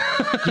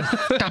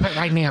 Stop it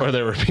right now. Or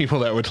there were people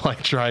that would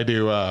like try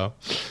to...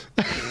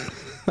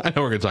 I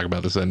know we're going to talk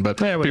about this then, but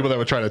people that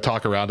would try to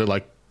talk around it,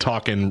 like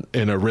talk in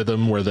a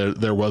rhythm where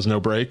there was no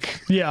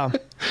break. Yeah.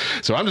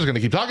 So I'm just going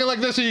to keep talking like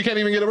this so you can't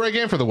even get a break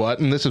in for the what,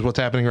 and this is what's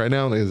happening right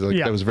now.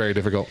 That was very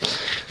difficult.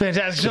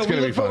 Fantastic. So we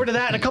look forward to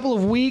that in a couple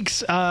of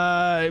weeks,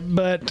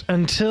 but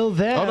until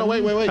then... Oh, no,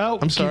 wait. Oh,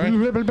 I'm sorry.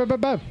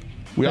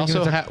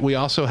 We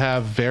also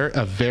have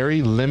a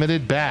very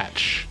limited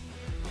batch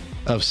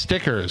of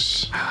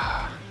stickers.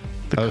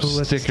 The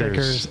coolest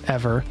stickers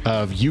ever.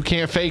 Of You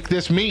Can't Fake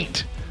This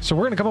Meat. So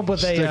we're going to come up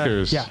with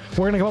stickers.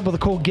 We're going to come up with a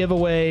cool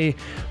giveaway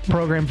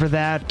program for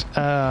that.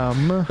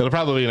 It'll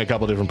probably be in a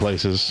couple different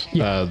places.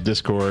 Yeah.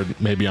 Discord,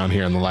 maybe on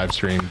here on the live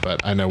stream,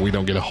 but I know we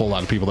don't get a whole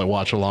lot of people that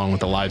watch along with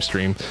the live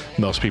stream.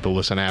 Most people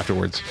listen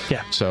afterwards.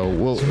 Yeah. So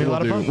we'll do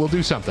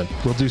something.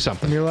 We'll do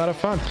something. It'll be a lot of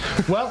fun.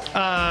 Well,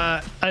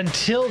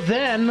 until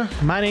then,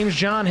 my name's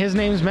John, his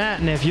name's Matt,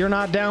 and if you're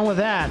not down with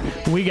that,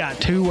 we got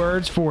 2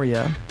 words for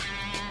you.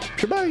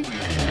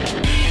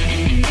 Goodbye.